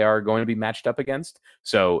that they are going to be matched up against.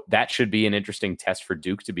 So that should be an interesting test for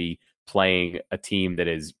Duke to be playing a team that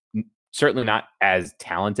is certainly not as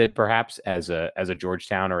talented perhaps as a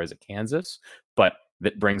Georgetown or as a Kansas, but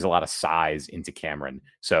that brings a lot of size into Cameron.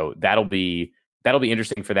 So that'll be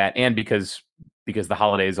interesting for that. And because the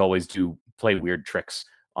holidays always do play weird tricks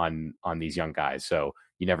on these young guys. So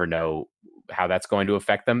you never know how that's going to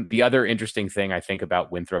affect them. The other interesting thing I think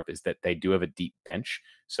about Winthrop is that they do have a deep bench.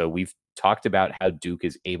 So we've talked about how Duke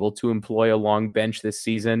is able to employ a long bench this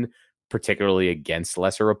season, particularly against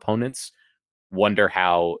lesser opponents. Wonder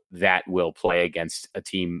how that will play against a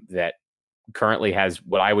team that currently has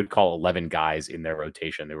what I would call 11 guys in their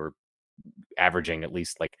rotation. They were averaging at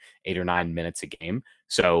least like 8 or 9 minutes a game.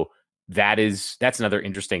 So that's another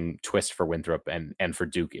interesting twist for Winthrop and for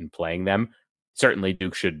Duke in playing them. Certainly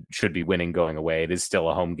Duke should be winning going away. It is still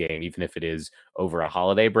a home game, even if it is over a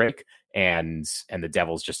holiday break. And the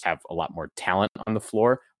Devils just have a lot more talent on the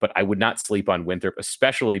floor. But I would not sleep on Winthrop,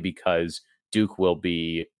 especially because Duke will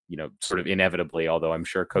be, sort of inevitably, although I'm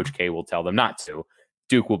sure Coach K will tell them not to,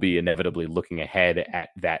 Duke will be inevitably looking ahead at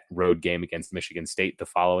that road game against Michigan State the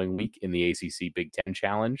following week in the ACC Big Ten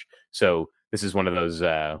Challenge. So this is one of those,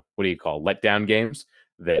 letdown games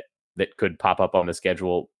that could pop up on the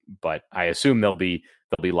schedule, but I assume they'll be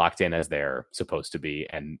locked in as they're supposed to be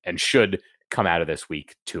and should come out of this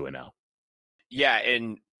week 2-0. Yeah,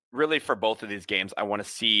 and really for both of these games, I want to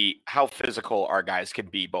see how physical our guys can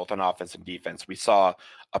be both on offense and defense. We saw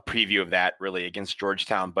a preview of that really against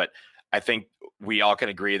Georgetown, but I think we all can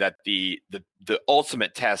agree that the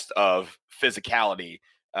ultimate test of physicality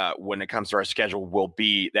when it comes to our schedule will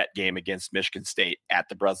be that game against Michigan State at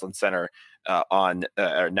the Breslin Center on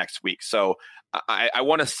next week. So I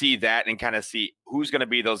want to see that and kind of see who's going to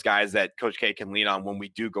be those guys that Coach K can lean on when we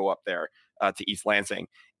do go up there to East Lansing.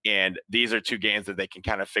 And these are two games that they can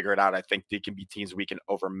kind of figure it out. I think they can be teams we can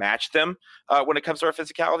overmatch them when it comes to our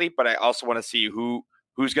physicality, but I also want to see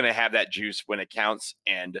who's going to have that juice when it counts.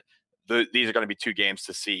 And these are going to be two games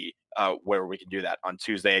to see where we can do that on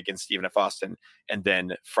Tuesday against Stephen F. Austin and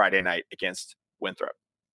then Friday night against Winthrop.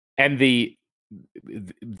 And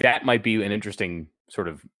that might be an interesting sort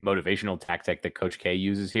of motivational tactic that Coach K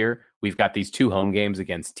uses here. We've got these two home games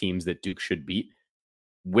against teams that Duke should beat.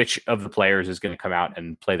 Which of the players is going to come out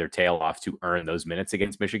and play their tail off to earn those minutes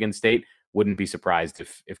against Michigan State? Wouldn't be surprised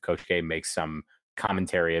if Coach K makes some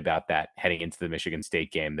commentary about that heading into the Michigan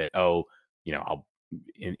State game that, I'll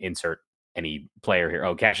insert any player here.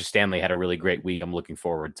 Oh, Cassius Stanley had a really great week. I'm looking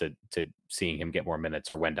forward to seeing him get more minutes,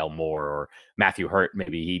 for Wendell Moore or Matthew Hurt.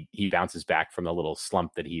 Maybe he bounces back from the little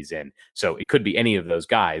slump that he's in. So it could be any of those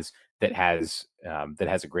guys that has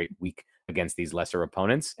a great week against these lesser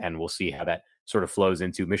opponents. And we'll see how that sort of flows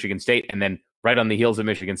into Michigan State. And then right on the heels of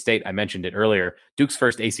Michigan State, I mentioned it earlier, Duke's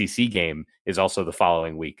first ACC game is also the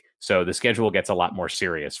following week. So the schedule gets a lot more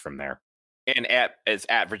serious from there. And it's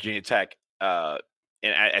at Virginia Tech.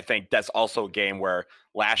 And I think that's also a game where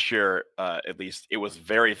last year, at least, it was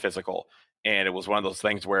very physical. And it was one of those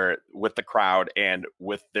things where with the crowd and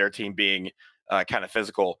with their team being kind of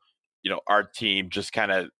physical, our team just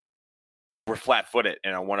kind of we're flat-footed,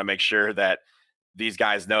 and I want to make sure that these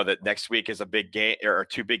guys know that next week is a big game or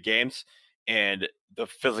 2 big games, and the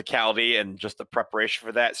physicality and just the preparation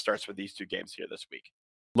for that starts with these 2 games here this week.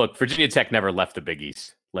 Look, Virginia Tech never left the Big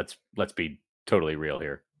East. Let's be totally real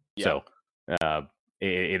here. Yeah. So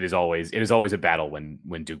it is always a battle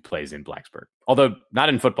when Duke plays in Blacksburg. Although not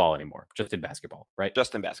in football anymore, just in basketball, right?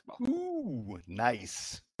 Just in basketball. Ooh,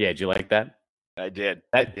 nice. Yeah, did you like that? I did.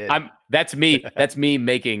 That's me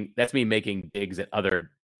making digs at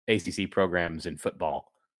other ACC programs in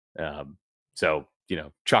football. So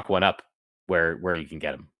chalk one up where you can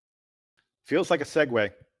get them. Feels like a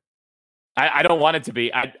segue. I don't want it to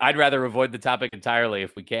be. I'd rather avoid the topic entirely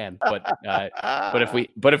if we can, but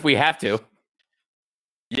if we have to.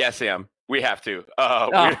 Yes, Sam, we have to.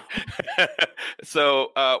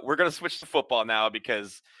 So we're going to switch to football now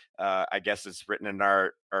because I guess it's written in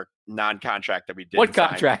our non-contract that we did. What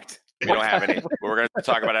contract? We don't have any. But we're going to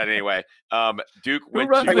talk about it anyway. Duke went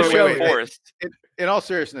to Wake Forest. In all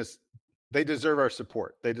seriousness, they deserve our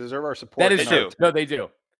support. They deserve our support. That is true. No, they do.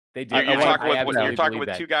 They do. You're talking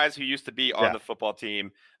with 2 guys who used to be on the football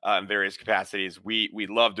team in various capacities. We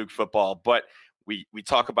love Duke football, but we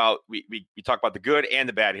talk about the good and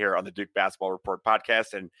the bad here on the Duke Basketball Report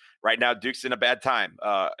podcast. And right now, Duke's in a bad time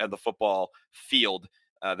on the football field.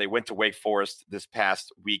 They went to Wake Forest this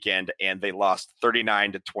past weekend and they lost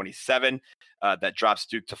 39-27. That drops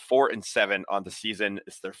Duke to 4-7 on the season.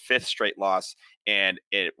 It's their 5th straight loss, and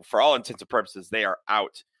for all intents and purposes, they are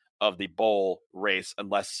out of the bowl race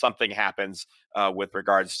unless something happens with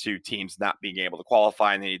regards to teams not being able to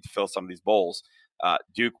qualify and they need to fill some of these bowls.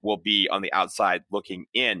 Duke will be on the outside looking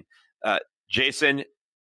in. Jason,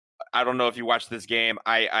 I don't know if you watched this game.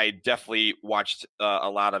 I definitely watched a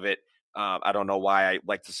lot of it. I don't know why I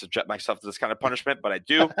like to subject myself to this kind of punishment, but I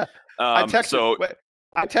do.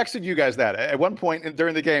 I texted you guys that at one point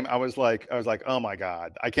during the game. I was like, oh my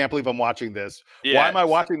God, I can't believe I'm watching this. Yeah. Why am I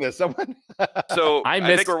watching this? Someone. So I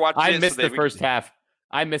missed the first half.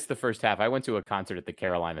 I missed the first half. I went to a concert at the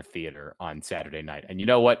Carolina Theater on Saturday night, and you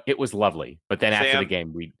know what? It was lovely. But then after the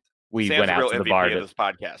game, we went out to the bar. This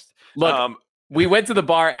podcast. Look, we went to the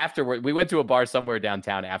bar afterward. We went to a bar somewhere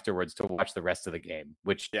downtown afterwards to watch the rest of the game,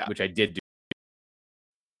 which I did do.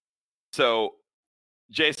 So,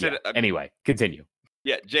 Jason. Anyway, continue.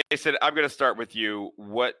 Yeah, Jason, I'm going to start with you.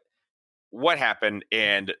 What happened,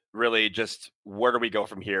 and really just where do we go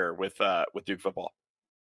from here with Duke football?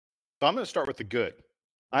 So I'm going to start with the good.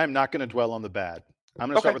 I am not going to dwell on the bad. I'm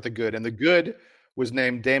going to start with the good, and the good was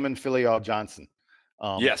named Damon Filial-Johnson,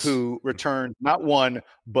 who returned not 1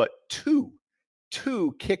 but 2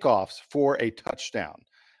 kickoffs for a touchdown,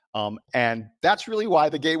 and that's really why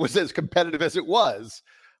the game was as competitive as it was.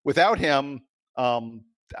 Without him,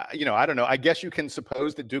 I don't know. I guess you can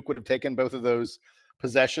suppose that Duke would have taken both of those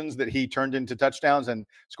possessions that he turned into touchdowns and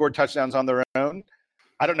scored touchdowns on their own.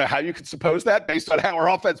 I don't know how you could suppose that based on how our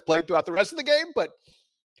offense played throughout the rest of the game, but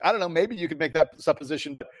I don't know. Maybe you could make that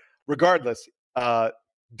supposition. But regardless,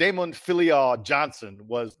 Damon Filial-Johnson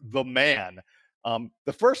was the man.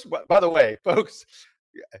 The first, by the way, folks,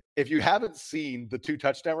 if you haven't seen the 2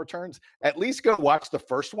 touchdown returns, at least go watch the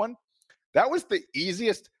first one. That was the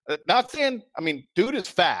easiest. Not saying, dude is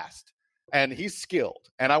fast and he's skilled,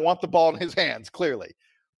 and I want the ball in his hands, clearly.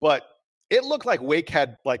 But it looked like Wake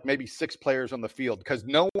had like maybe 6 players on the field because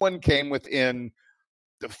no one came within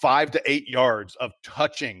the 5 to 8 yards of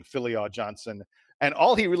touching Filial-Johnson. And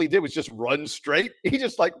all he really did was just run straight. He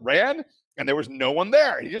just ran, and there was no one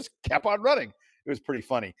there. He just kept on running. It was pretty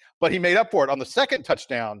funny. But he made up for it on the second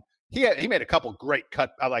touchdown. He made a couple great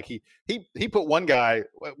cut. He put one guy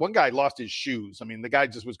lost his shoes. The guy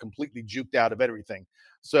just was completely juked out of everything.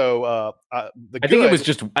 So I think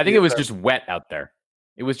it was just wet out there.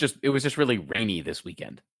 It was just really rainy this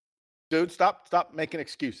weekend. Dude, stop making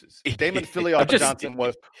excuses. Damon Filial-Johnson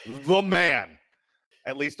was the man,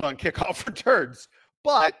 at least on kickoff returns.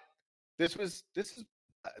 But this is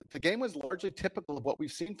the game was largely typical of what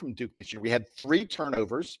we've seen from Duke this year. We had 3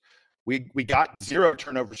 turnovers. We got 0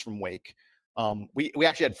 turnovers from Wake. We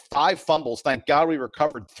actually had 5 fumbles. Thank God we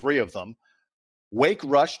recovered 3 of them. Wake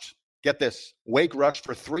rushed. Get this. Wake rushed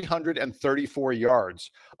for 334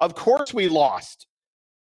 yards. Of course we lost.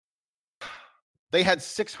 They had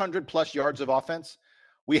 600 plus yards of offense.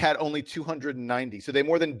 We had only 290. So they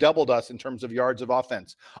more than doubled us in terms of yards of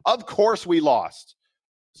offense. Of course we lost.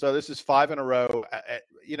 So this is 5 in a row.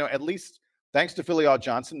 At least thanks to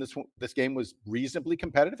Filial-Johnson, this game was reasonably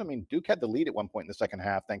competitive. Duke had the lead at one point in the second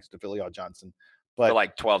half thanks to Filial-Johnson. But for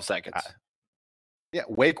like 12 seconds.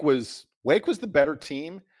 Wake was the better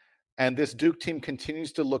team, and this Duke team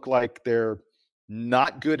continues to look like they're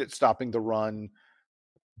not good at stopping the run.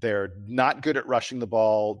 They're not good at rushing the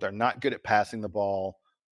ball. They're not good at passing the ball.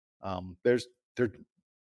 We're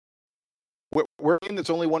a team that's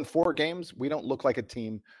only won 4 games. We don't look like a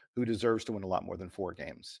team who deserves to win a lot more than 4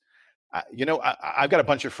 games. I've got a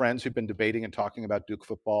bunch of friends who've been debating and talking about Duke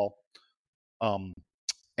football.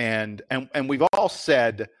 And we've all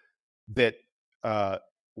said that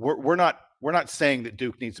we're not saying that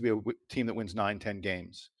Duke needs to be a team that wins 9-10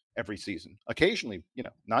 games every season. Occasionally,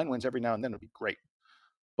 9 wins every now and then would be great.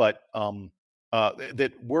 But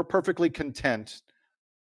that we're perfectly content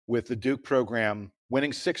with the Duke program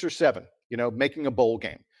winning 6 or 7, making a bowl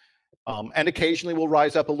game. And occasionally we'll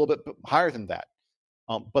rise up a little bit higher than that.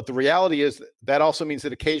 But the reality is that also means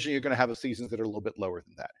that occasionally you're going to have seasons that are a little bit lower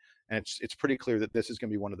than that. And it's pretty clear that this is going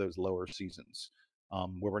to be one of those lower seasons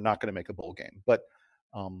where we're not going to make a bowl game. But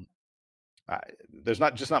there's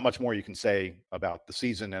not much more you can say about the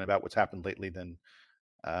season and about what's happened lately than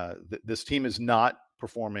this team is not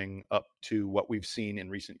performing up to what we've seen in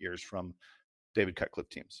recent years from David Cutcliffe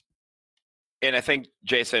teams. And I think,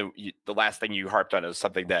 Jason, the last thing you harped on is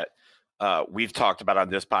something that we've talked about on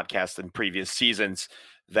this podcast in previous seasons,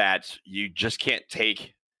 that you just can't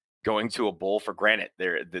take going to a bowl for granted.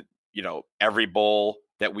 Every bowl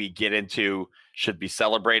that we get into should be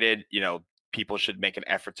celebrated. People should make an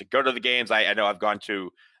effort to go to the games. I know I've gone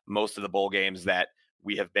to most of the bowl games that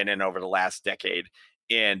we have been in over the last decade.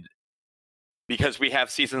 And because we have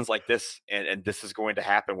seasons like this, and this is going to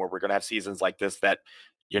happen where we're going to have seasons like this, that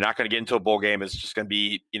you're not going to get into a bowl game. It's just going to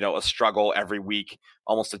be, a struggle every week,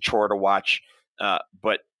 almost a chore to watch.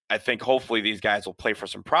 But I think hopefully these guys will play for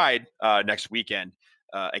some pride next weekend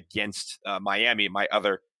against Miami, my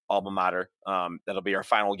other alma mater. That'll be our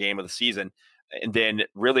final game of the season. And then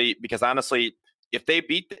really, because honestly, if they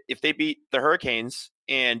beat the Hurricanes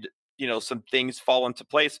and, some things fall into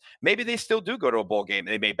place, maybe they still do go to a bowl game.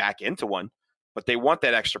 They may back into one, but they want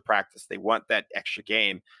that extra practice. They want that extra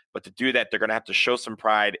game. But to do that, they're going to have to show some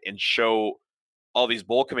pride and show all these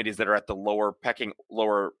bowl committees that are at the lower pecking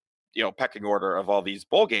order of all these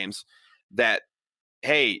bowl games that,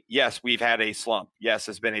 hey, yes, we've had a slump. Yes,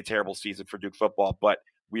 it's been a terrible season for Duke football, but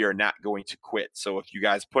we are not going to quit. So if you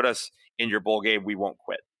guys put us in your bowl game, we won't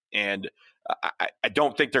quit. And I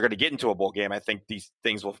don't think they're going to get into a bowl game. I think these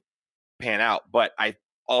things will pan out. But I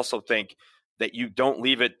also think that you don't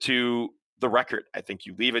leave it to the record. I think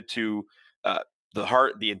you leave it to the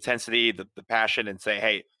heart, the intensity, the passion, and say,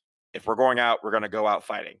 hey, if we're going out, we're going to go out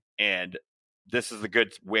fighting. And this is a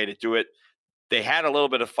good way to do it. They had a little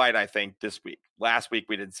bit of fight, I think, this week. Last week,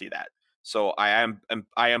 we didn't see that. So I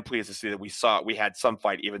am pleased to see that we had some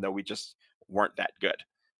fight, even though we just weren't that good.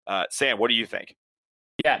 Sam, what do you think?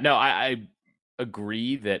 Yeah, no, I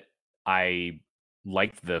agree that I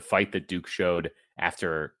liked the fight that Duke showed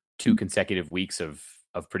after 2 consecutive weeks of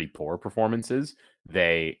pretty poor performances.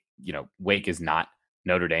 Wake is not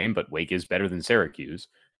Notre Dame, but Wake is better than Syracuse.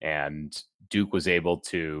 And Duke was able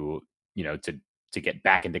to get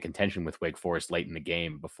back into contention with Wake Forest late in the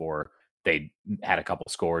game before they had a couple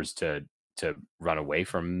scores to run away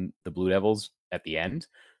from the Blue Devils at the end.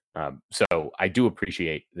 So I do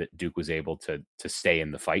appreciate that Duke was able to stay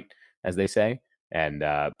in the fight, as they say. And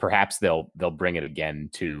perhaps they'll bring it again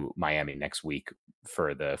to Miami next week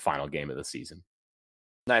for the final game of the season.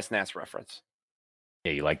 Nice NAS reference.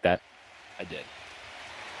 Yeah, you like that? I did.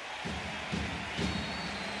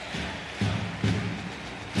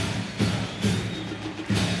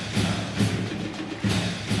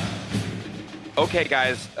 Okay,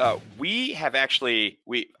 guys, we have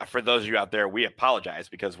for those of you out there, we apologize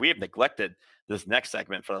because we have neglected this next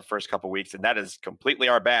segment for the first couple of weeks, and that is completely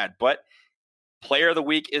our bad. But Player of the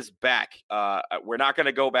Week is back. We're not going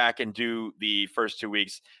to go back and do the first 2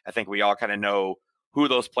 weeks. I think we all kind of know who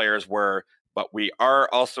those players were, but we are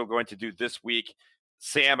also going to do this week.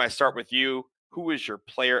 Sam, I start with you. Who is your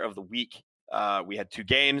Player of the Week? We had 2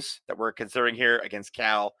 games that we're considering here against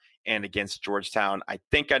Cal and against Georgetown. I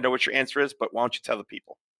think I know what your answer is, but why don't you tell the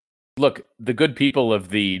people? Look, the good people of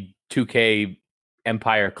the 2K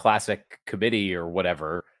Empire Classic Committee or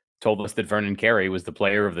whatever told us that Vernon Carey was the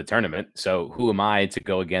player of the tournament. So who am I to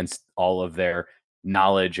go against all of their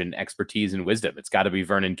knowledge and expertise and wisdom? It's got to be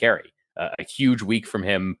Vernon Carey. A huge week from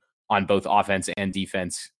him on both offense and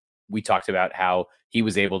defense. We talked about how he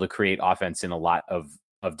was able to create offense in a lot of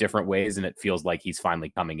different ways, and it feels like he's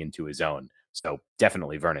finally coming into his own. So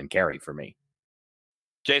definitely Vernon Carey for me.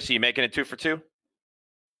 JC, you making it 2 for 2?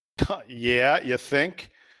 Yeah, you think?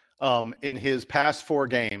 In his past 4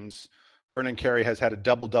 games, Vernon Carey has had a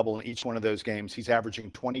double-double in each one of those games. He's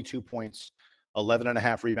averaging 22 points,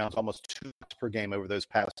 11.5 rebounds, almost 2 per game over those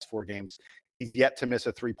past 4 games. He's yet to miss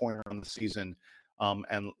a 3-pointer on the season.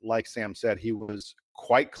 And like Sam said, he was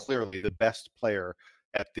quite clearly the best player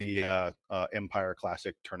at the Empire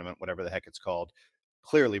Classic tournament, whatever the heck it's called.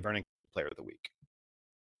 Clearly, Vernon Player of the Week.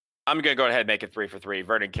 I'm going to go ahead and make it 3 for 3.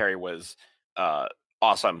 Vernon Carey was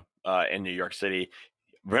awesome in New York City.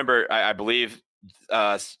 Remember, I believe,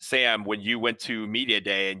 Sam, when you went to Media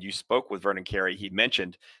Day and you spoke with Vernon Carey, he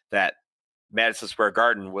mentioned that Madison Square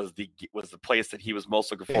Garden was the place that he was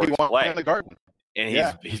most looking forward to play. In the Garden.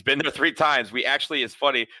 And he's been there 3 times. We actually, it's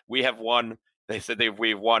funny, we have won. They said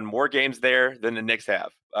we've won more games there than the Knicks have,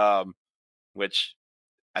 which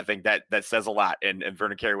I think that says a lot. And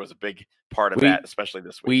Vernon Carey was a big part of that, especially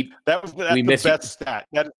this week. That's the best stat.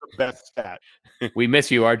 That is the best stat. We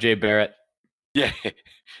miss you, RJ Barrett. Yeah.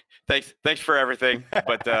 Thanks for everything.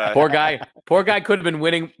 But poor guy could have been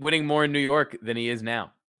winning more in New York than he is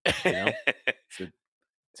now. You know?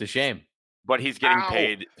 It's a shame. But he's getting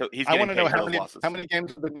paid. I want to know how many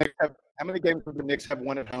games the Knicks have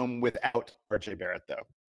won at home without RJ Barrett, though.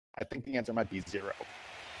 I think the answer might be 0.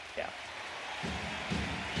 Yeah.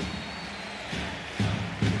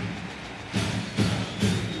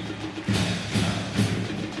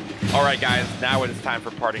 All right, guys. Now it is time for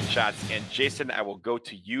parting shots. And Jason, I will go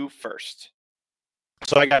to you first.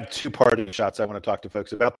 So I got 2 parting shots I want to talk to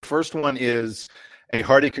folks about. The first one is a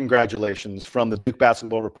hearty congratulations from the Duke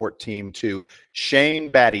Basketball Report team to Shane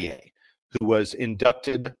Battier, who was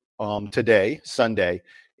inducted today, Sunday,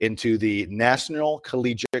 into the National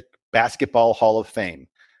Collegiate Basketball Hall of Fame.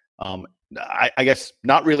 I guess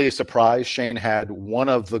not really a surprise. Shane had one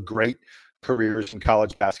of the great careers in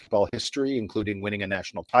college basketball history, including winning a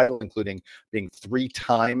national title, including being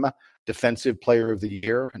 3-time Defensive Player of the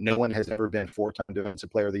Year. No one has ever been 4-time Defensive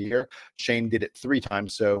Player of the Year. Shane did it 3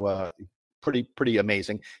 times, so pretty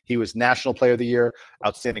amazing. He was National Player of the Year,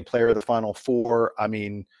 Outstanding Player of the Final Four. I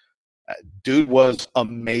mean, dude was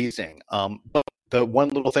amazing. But the one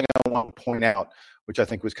little thing I want to point out, which I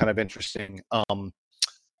think was kind of interesting,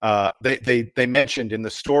 they mentioned in the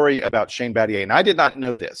story about Shane Battier, and I did not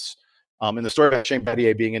know this. In the story about Shane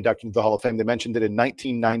Battier being inducted into the Hall of Fame, they mentioned that in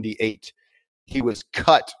 1998, he was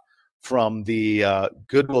cut from the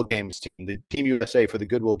Goodwill Games team, the Team USA for the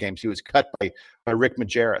Goodwill Games. He was cut by Rick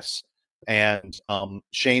Majerus. And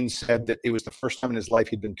Shane said that it was the first time in his life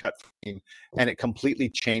he'd been cut from the team, and it completely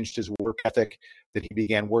changed his work ethic, that he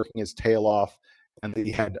began working his tail off, and that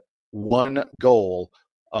he had one goal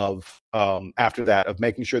of after that of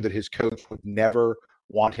making sure that his coach would never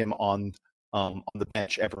want him on the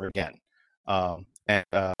bench ever again. I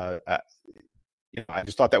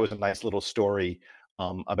just thought that was a nice little story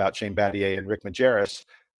about Shane Battier and Rick Majerus,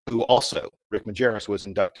 who also, Rick Majerus was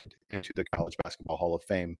inducted into the College Basketball Hall of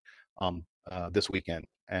Fame this weekend.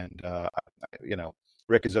 And,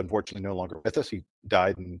 Rick is unfortunately no longer with us. He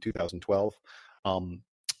died in 2012.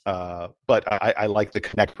 But I like the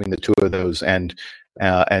connect between the two of those, and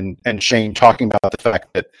Shane talking about the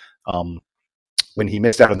fact that when he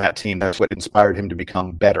missed out on that team, that's what inspired him to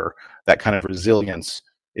become better. That kind of resilience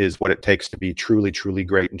is what it takes to be truly, truly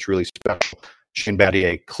great and truly special. Shane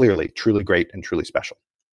Battier, clearly, truly great and truly special.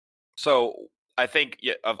 So I think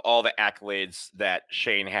of all the accolades that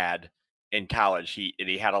Shane had in college, he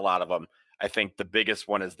had a lot of them. I think the biggest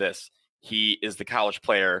one is this. He is the college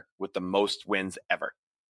player with the most wins ever.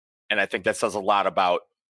 And I think that says a lot about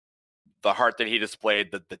the heart that he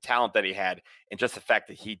displayed, the talent that he had, and just the fact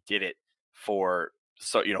that he did it for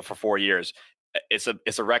 4 years. It's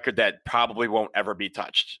a record that probably won't ever be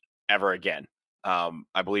touched ever again.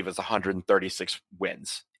 I believe it's 136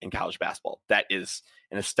 wins in college basketball. That is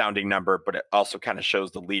an astounding number, but it also kind of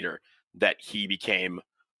shows the leader that he became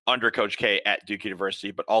under Coach K at Duke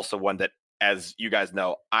University, but also one that, as you guys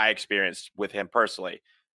know, I experienced with him personally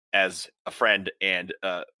as a friend and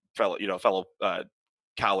fellow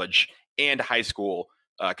college and high school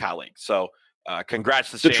colleague. So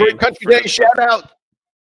congrats to Detroit Shane. Country Day shout out.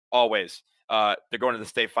 Always. They're going to the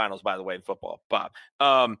state finals, by the way, in football. Bob.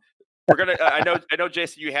 We're gonna. I know,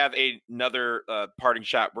 Jason. You have another parting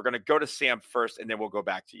shot. We're gonna go to Sam first, and then we'll go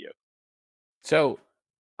back to you. So,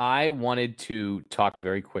 I wanted to talk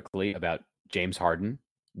very quickly about James Harden.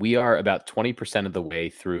 We are about 20% of the way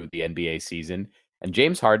through the NBA season, and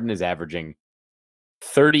James Harden is averaging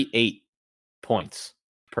 38 points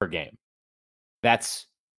per game. That's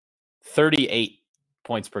 38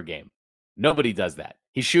 points per game. Nobody does that.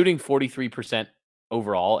 He's shooting 43%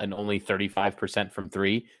 overall and only 35% from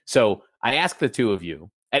 3. So I ask the two of you,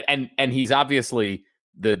 and he's obviously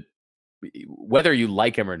whether you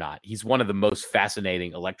like him or not, he's one of the most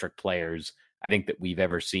fascinating electric players I think that we've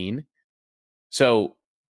ever seen. So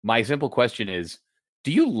my simple question is,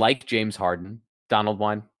 do you like James Harden, Donald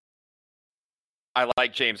Wine? I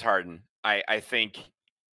like James Harden. I think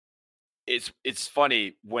it's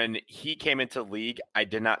funny when he came into the league. I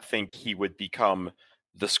did not think he would become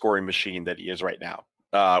the scoring machine that he is right now.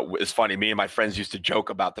 It's funny. Me and my friends used to joke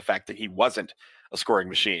about the fact that he wasn't a scoring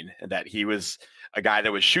machine and that he was a guy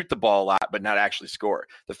that would shoot the ball a lot but not actually score.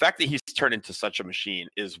 The fact that he's turned into such a machine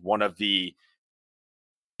is one of the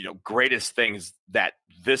greatest things that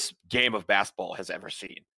this game of basketball has ever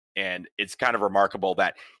seen. And it's kind of remarkable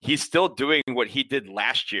that he's still doing what he did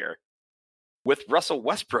last year with Russell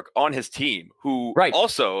Westbrook on his team, who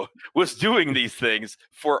also was doing these things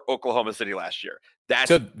for Oklahoma City last year.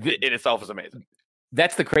 That in itself is amazing.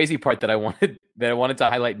 That's the crazy part that I wanted to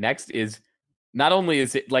highlight next is not only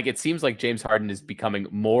is it like it seems like James Harden is becoming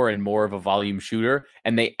more and more of a volume shooter,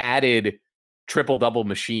 and they added triple-double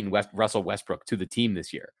machine Russell Westbrook to the team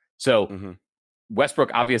this year. So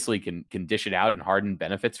Westbrook obviously can dish it out, and Harden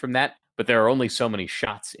benefits from that, but there are only so many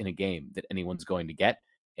shots in a game that anyone's going to get.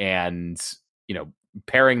 And,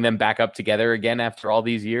 pairing them back up together again after all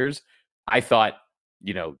these years, I thought,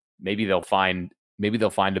 maybe they'll find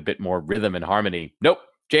a bit more rhythm and harmony. Nope.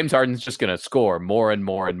 James Harden's just going to score more and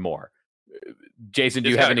more and more. Jason, do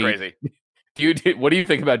you have any? Crazy. What do you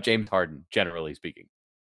think about James Harden, generally speaking?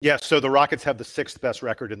 Yeah, so the Rockets have the 6th best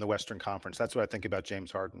record in the Western Conference. That's what I think about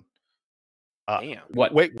James Harden. Damn.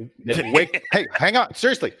 What? Wait. Hey, hang on.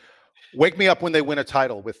 Seriously, wake me up when they win a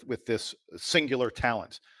title with this singular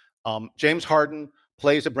talent. James Harden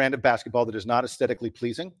plays a brand of basketball that is not aesthetically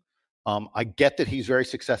pleasing. I get that he's very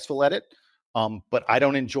successful at it, but I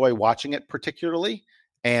don't enjoy watching it particularly,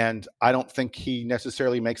 and I don't think he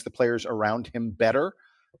necessarily makes the players around him better.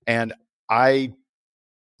 And I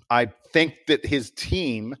think that his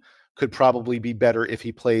team could probably be better if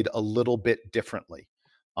he played a little bit differently.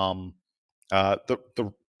 The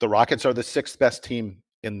Rockets are the 6th best team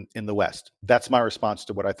in the West. That's my response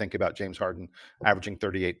to what I think about James Harden averaging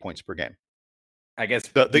 38 points per game. I guess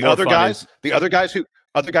the other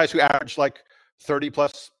guys who average like 30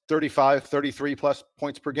 plus, 35, 33 plus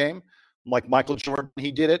points per game, like Michael Jordan,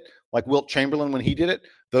 he did it, like Wilt Chamberlain when he did it.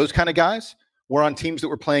 Those kind of guys were on teams that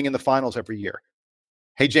were playing in the finals every year.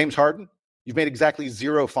 Hey, James Harden, you've made exactly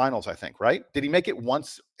 0 finals, I think, right? Did he make it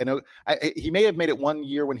once? He may have made it one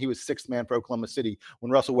year when he was 6th man for Oklahoma City,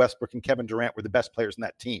 when Russell Westbrook and Kevin Durant were the best players in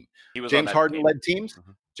that team. James Harden led teams.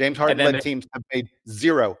 James Harden led teams have made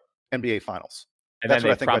 0 NBA finals. And that's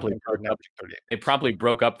what I think about James Harden averaging 38. They promptly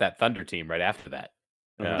broke up that Thunder team right after that.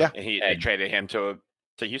 And they traded him to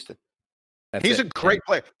Houston. He's a great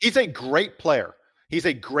player. He's a great player. He's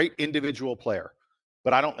a great individual player,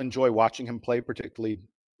 but I don't enjoy watching him play particularly,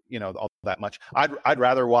 all that much. I'd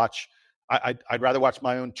rather watch. I'd rather watch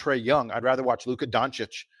my own Trae Young. I'd rather watch Luka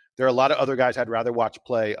Doncic. There are a lot of other guys I'd rather watch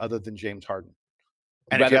play other than James Harden.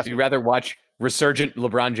 And you'd rather watch resurgent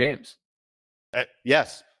LeBron James.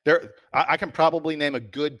 Yes, I can probably name a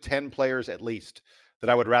good 10 players at least that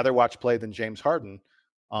I would rather watch play than James Harden.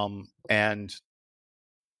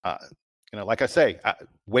 Like I say,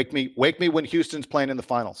 wake me when Houston's playing in the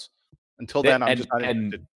finals. Until then, I'm just not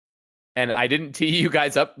interested. And I didn't tee you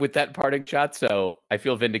guys up with that parting shot, so I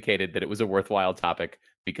feel vindicated that it was a worthwhile topic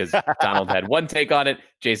because Donald had one take on it,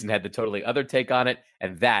 Jason had the totally other take on it,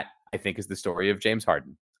 and that, I think, is the story of James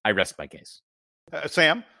Harden. I rest my case.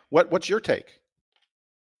 Sam, what's your take?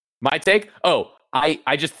 My take? Oh,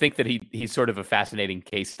 I just think that he's sort of a fascinating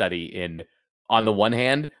case study in, on the one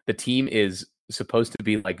hand, the team is supposed to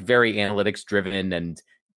be like very analytics driven and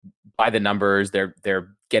by the numbers, they're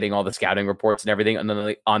getting all the scouting reports and everything. And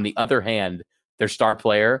then on the other hand, their star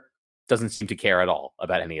player doesn't seem to care at all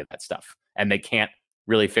about any of that stuff. And they can't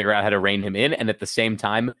really figure out how to rein him in. And at the same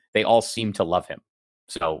time, they all seem to love him.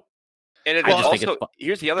 So here's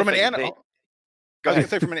the other thing.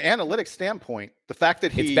 From an analytics standpoint, the fact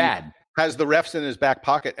that he has the refs in his back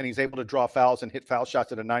pocket and he's able to draw fouls and hit foul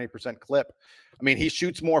shots at a 90% clip. I mean, he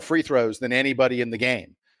shoots more free throws than anybody in the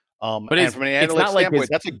game. But from an analytics standpoint,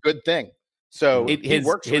 that's a good thing. So he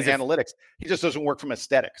works from analytics. He just doesn't work from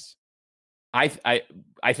aesthetics. I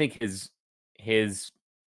think his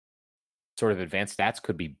sort of advanced stats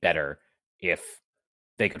could be better if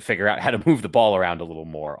they could figure out how to move the ball around a little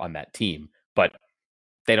more on that team. But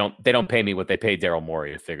they don't pay me what they pay Daryl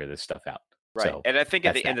Morey to figure this stuff out. Right. So and I think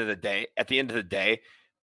at the end of the day,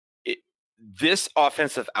 this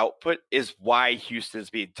offensive output is why Houston's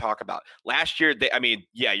being talked about. Last year,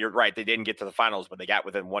 you're right. They didn't get to the finals, but they got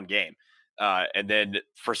within one game. And then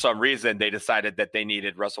for some reason, they decided that they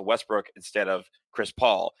needed Russell Westbrook instead of Chris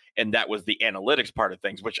Paul. And that was the analytics part of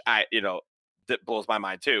things, which that blows my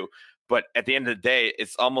mind too. But at the end of the day,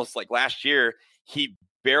 it's almost like last year, he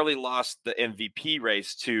barely lost the MVP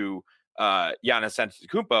race to Giannis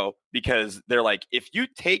Antetokounmpo, because they're like, if you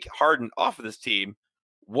take Harden off of this team,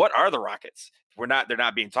 what are the Rockets? They're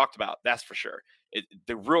not being talked about. That's for sure.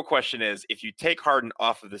 The real question is, if you take Harden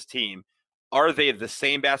off of this team, are they the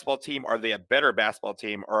same basketball team? Are they a better basketball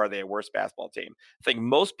team? Or are they a worse basketball team? I think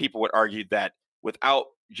most people would argue that without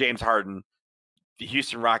James Harden, the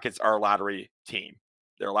Houston Rockets are a lottery team.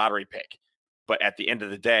 They're a lottery pick. But at the end of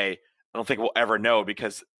the day, I don't think we'll ever know,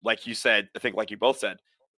 because like you said, I think like you both said,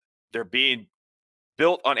 they're being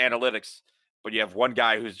built on analytics, but you have one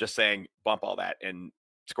guy who's just saying bump all that and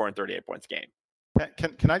scoring 38 points a game.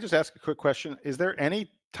 Can I just ask a quick question? Is there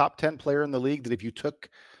any top 10 player in the league that if you took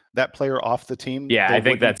that player off the team, I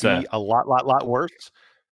think that's a lot worse?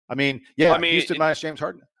 I mean, Houston minus James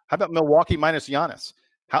Harden. How about Milwaukee minus Giannis?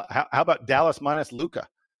 How about Dallas minus Luka?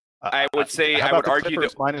 I would say I would argue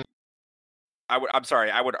that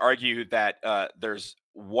I would argue that there's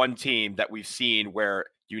one team that we've seen where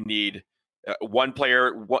you need one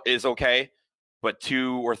player is okay, but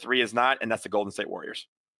 2 or 3 is not, and that's the Golden State Warriors.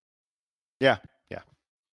 Yeah.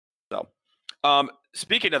 So,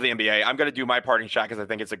 speaking of the NBA, I'm going to do my parting shot because I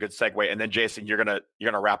think it's a good segue, and then Jason, you're gonna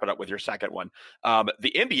wrap it up with your second one.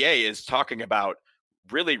 The NBA is talking about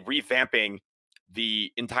really revamping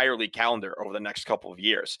the entire league calendar over the next couple of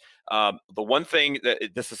years. The one thing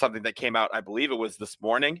this is something that came out, I believe it was this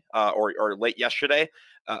morning or late yesterday,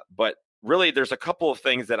 but really there's a couple of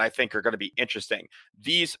things that I think are going to be interesting.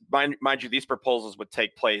 These, mind you, these proposals would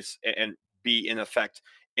take place and be in effect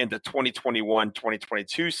in the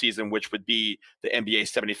 2021-2022 season, which would be the NBA's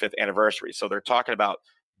 75th anniversary. So they're talking about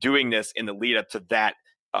doing this in the lead up to that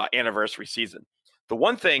anniversary season. The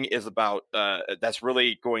one thing is about that's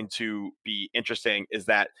really going to be interesting is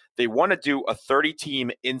that they want to do a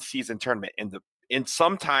 30-team in-season tournament in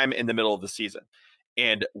some time in the middle of the season.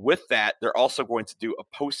 And with that, they're also going to do a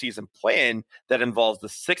postseason plan that involves the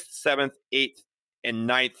 6th, 7th, 8th, and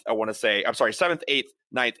 9th. 7th, 8th,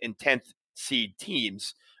 9th, and 10th seed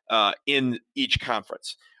teams in each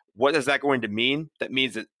conference. What is that going to mean? That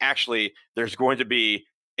means that actually there's going to be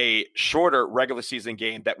a shorter regular season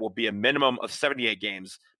game that will be a minimum of 78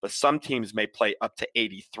 games, but some teams may play up to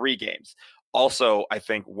 83 games. Also, I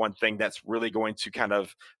think one thing that's really going to kind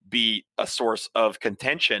of be a source of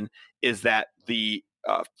contention is that the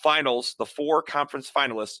finals, the 4 conference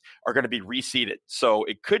finalists, are going to be reseeded. So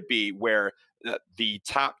it could be where the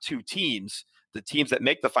top 2 teams, the teams that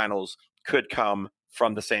make the finals, could come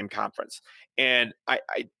from the same conference. And I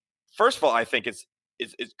first of all, I think it's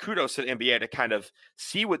kudos to the NBA to kind of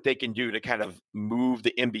see what they can do to kind of move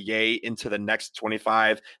the NBA into the next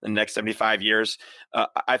 25, the next 75 years.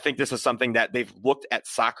 I think this is something that they've looked at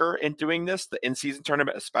soccer in doing this, the in-season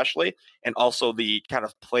tournament especially, and also the kind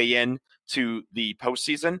of play-in to the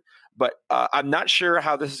postseason. But I'm not sure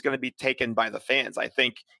how this is going to be taken by the fans. I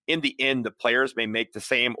think in the end, the players may make the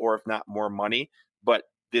same or if not more money, but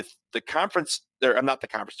the conference, I'm not the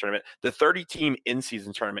conference tournament, the 30-team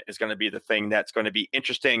in-season tournament is going to be the thing that's going to be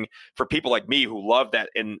interesting for people like me who love that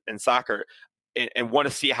in soccer and want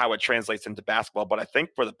to see how it translates into basketball. But I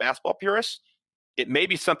think for the basketball purists, it may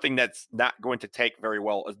be something that's not going to take very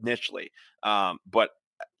well initially. But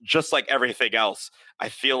just like everything else, I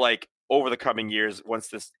feel like over the coming years, once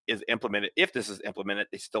this is implemented, if this is implemented,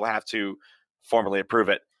 they still have to formally approve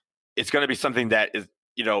it. It's going to be something that is,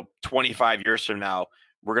 25 years from now,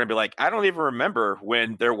 we're going to be like, I don't even remember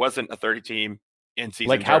when there wasn't a 30-team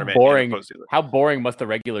in-season tournament. How boring must the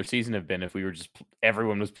regular season have been if we were just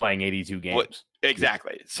everyone was playing 82 games? Well,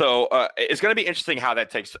 exactly. So it's going to be interesting how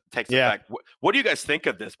that takes effect. What do you guys think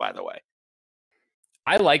of this, by the way?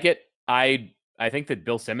 I like it. I think that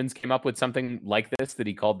Bill Simmons came up with something like this that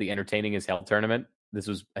he called the Entertaining as Hell tournament. I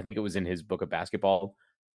think it was in his book of basketball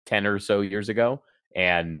 10 or so years ago.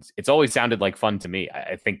 And it's always sounded like fun to me.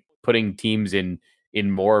 I think putting teams in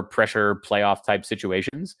more pressure playoff type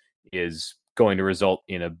situations is going to result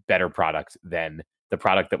in a better product than the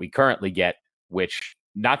product that we currently get, which,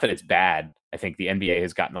 not that it's bad. I think the NBA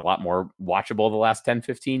has gotten a lot more watchable the last 10,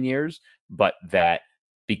 15 years, but that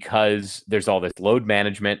because there's all this load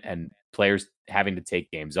management and players having to take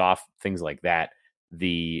games off, things like that,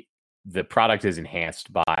 the product is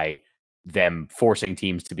enhanced by them forcing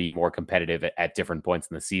teams to be more competitive at different points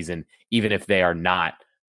in the season, even if they are not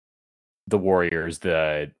the Warriors,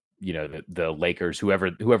 the Lakers,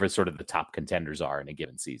 whoever sort of the top contenders are in a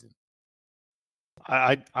given season.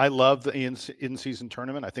 I love the in-season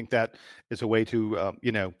tournament. I think that is a way to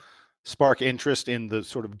spark interest in the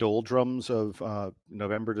sort of doldrums of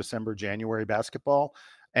November, December, January basketball,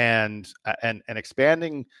 and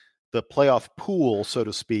expanding the playoff pool, so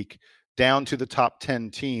to speak, down to the top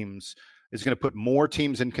 10 teams. It's going to put more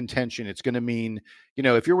teams in contention. It's going to mean,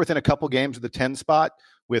 if you're within a couple games of the 10 spot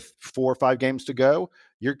with 4 or 5 games to go,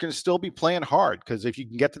 you're going to still be playing hard, because if you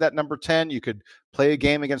can get to that number 10, you could play a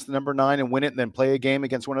game against the number 9 and win it, and then play a game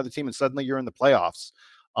against one other team, and suddenly you're in the playoffs.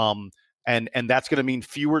 And that's going to mean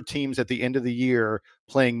fewer teams at the end of the year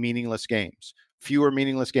playing meaningless games. Fewer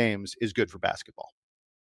meaningless games is good for basketball.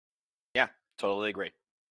 Yeah, totally agree.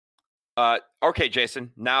 Okay,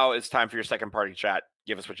 Jason, now it's time for your second party chat.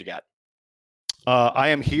 Give us what you got. I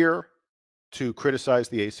am here to criticize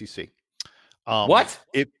the ACC. What?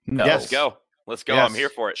 No. Yes. Let's go. Yes. I'm here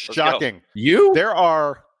for it. Let's Shocking. Go. You? There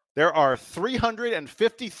are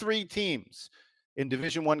 353 teams in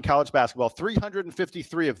Division I college basketball.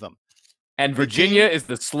 353 of them. And Virginia is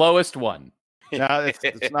the slowest one. No,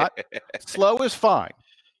 it's not. Slow is fine.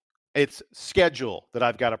 It's schedule that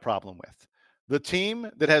I've got a problem with. The team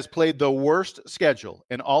that has played the worst schedule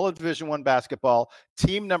in all of Division I basketball,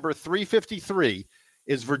 team number 353,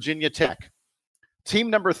 is Virginia Tech. Team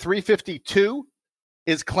number 352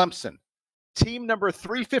 is Clemson. Team number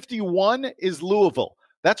 351 is Louisville.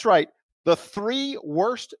 That's right. The 3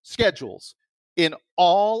 worst schedules in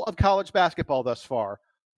all of college basketball thus far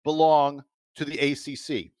belong to the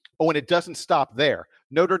ACC. Oh, and it doesn't stop there.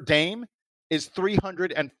 Notre Dame is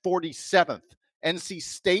 347th. NC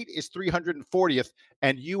State is 340th,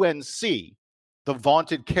 and UNC, the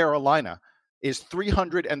vaunted Carolina, is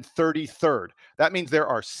 333rd. That means there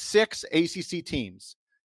are 6 ACC teams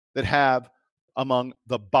that have among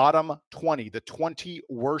the bottom 20, the 20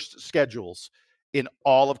 worst schedules in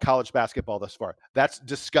all of college basketball thus far. That's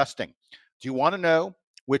disgusting. Do you want to know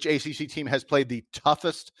which ACC team has played the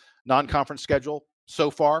toughest non-conference schedule so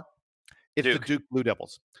far? It's the Duke Blue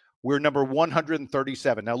Devils. We're number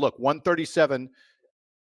 137. Now, look, 137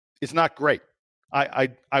 is not great.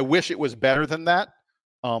 I wish it was better than that,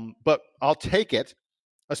 but I'll take it,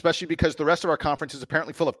 especially because the rest of our conference is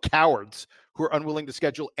apparently full of cowards who are unwilling to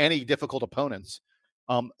schedule any difficult opponents.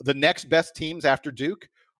 The next best teams after Duke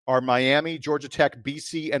are Miami, Georgia Tech,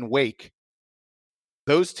 BC, and Wake.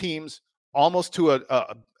 Those teams, almost to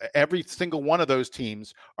every single one of those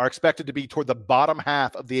teams, are expected to be toward the bottom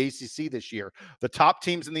half of the ACC this year. The top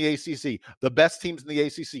teams in the ACC, the best teams in the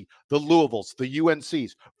ACC, the Louisvilles, the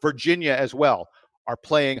UNCs, Virginia as well, are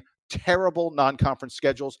playing terrible non-conference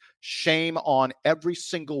schedules. Shame on every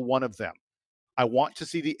single one of them. I want to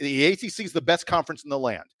see the ACC is the best conference in the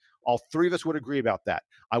land. All 3 of us would agree about that.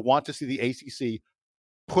 I want to see the ACC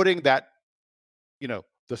putting that,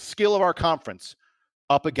 the skill of our conference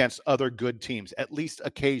up against other good teams, at least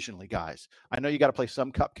occasionally, guys. I know you got to play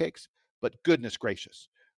some cupcakes, but goodness gracious.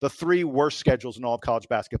 The 3 worst schedules in all of college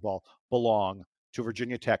basketball belong to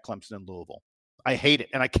Virginia Tech, Clemson, and Louisville. I hate it,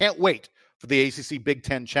 and I can't wait for the ACC Big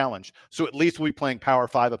Ten Challenge. So at least we'll be playing Power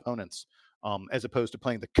 5 opponents as opposed to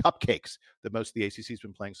playing the cupcakes that most of the ACC has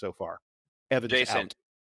been playing so far. Evidence out.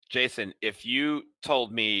 Jason, if you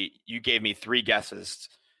told me, you gave me 3 guesses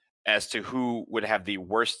as to who would have the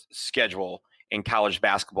worst schedule in college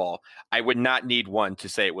basketball, I would not need one to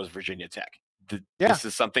say it was Virginia Tech. This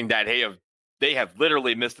is something that they have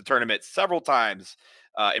literally missed the tournament several times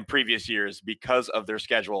in previous years because of their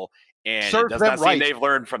schedule, and it does not seem they've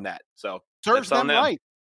learned from that. So serves them right.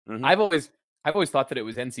 Mm-hmm. I've always thought that it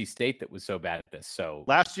was NC State that was so bad at this. So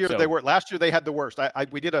last year they had the worst. I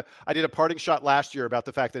did a parting shot last year about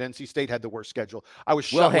the fact that NC State had the worst schedule. I was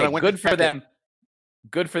shocked when I went. Good for them.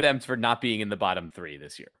 Good for them for not being in the bottom 3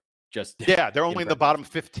 this year. They're only in the bottom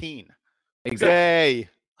 15. Exactly.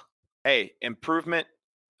 Hey, improvement,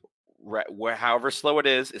 however slow it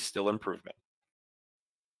is still improvement.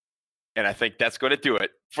 And I think that's going to do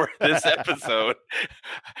it for this episode,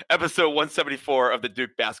 episode 174 of the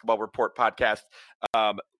Duke Basketball Report podcast.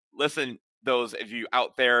 Listen, those of you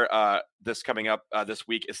out there, this coming up this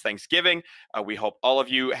week is Thanksgiving. We hope all of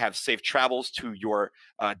you have safe travels to your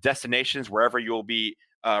destinations, wherever you will be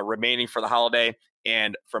remaining for the holiday.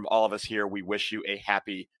 And from all of us here, we wish you a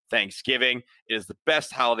happy Thanksgiving. It is the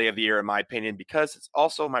best holiday of the year, in my opinion, because it's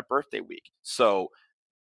also my birthday week. So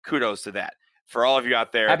kudos to that. For all of you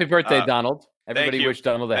out there. Happy birthday, Donald. Everybody wish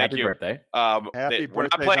Donald a happy birthday. Happy birthday, we're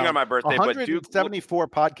not playing on my birthday, but Duke. 174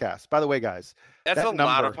 podcasts. By the way, guys. That's a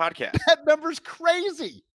lot of podcasts. That number's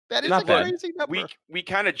crazy. That is a crazy number. We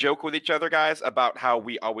kind of joke with each other, guys, about how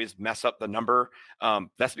we always mess up the number.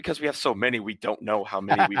 That's because we have so many, we don't know how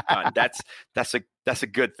many we've done. That's a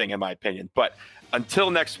good thing, in my opinion. But until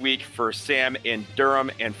next week, for Sam in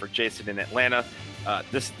Durham and for Jason in Atlanta,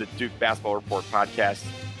 this is the Duke Basketball Report podcast.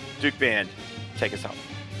 Duke Band, take us home.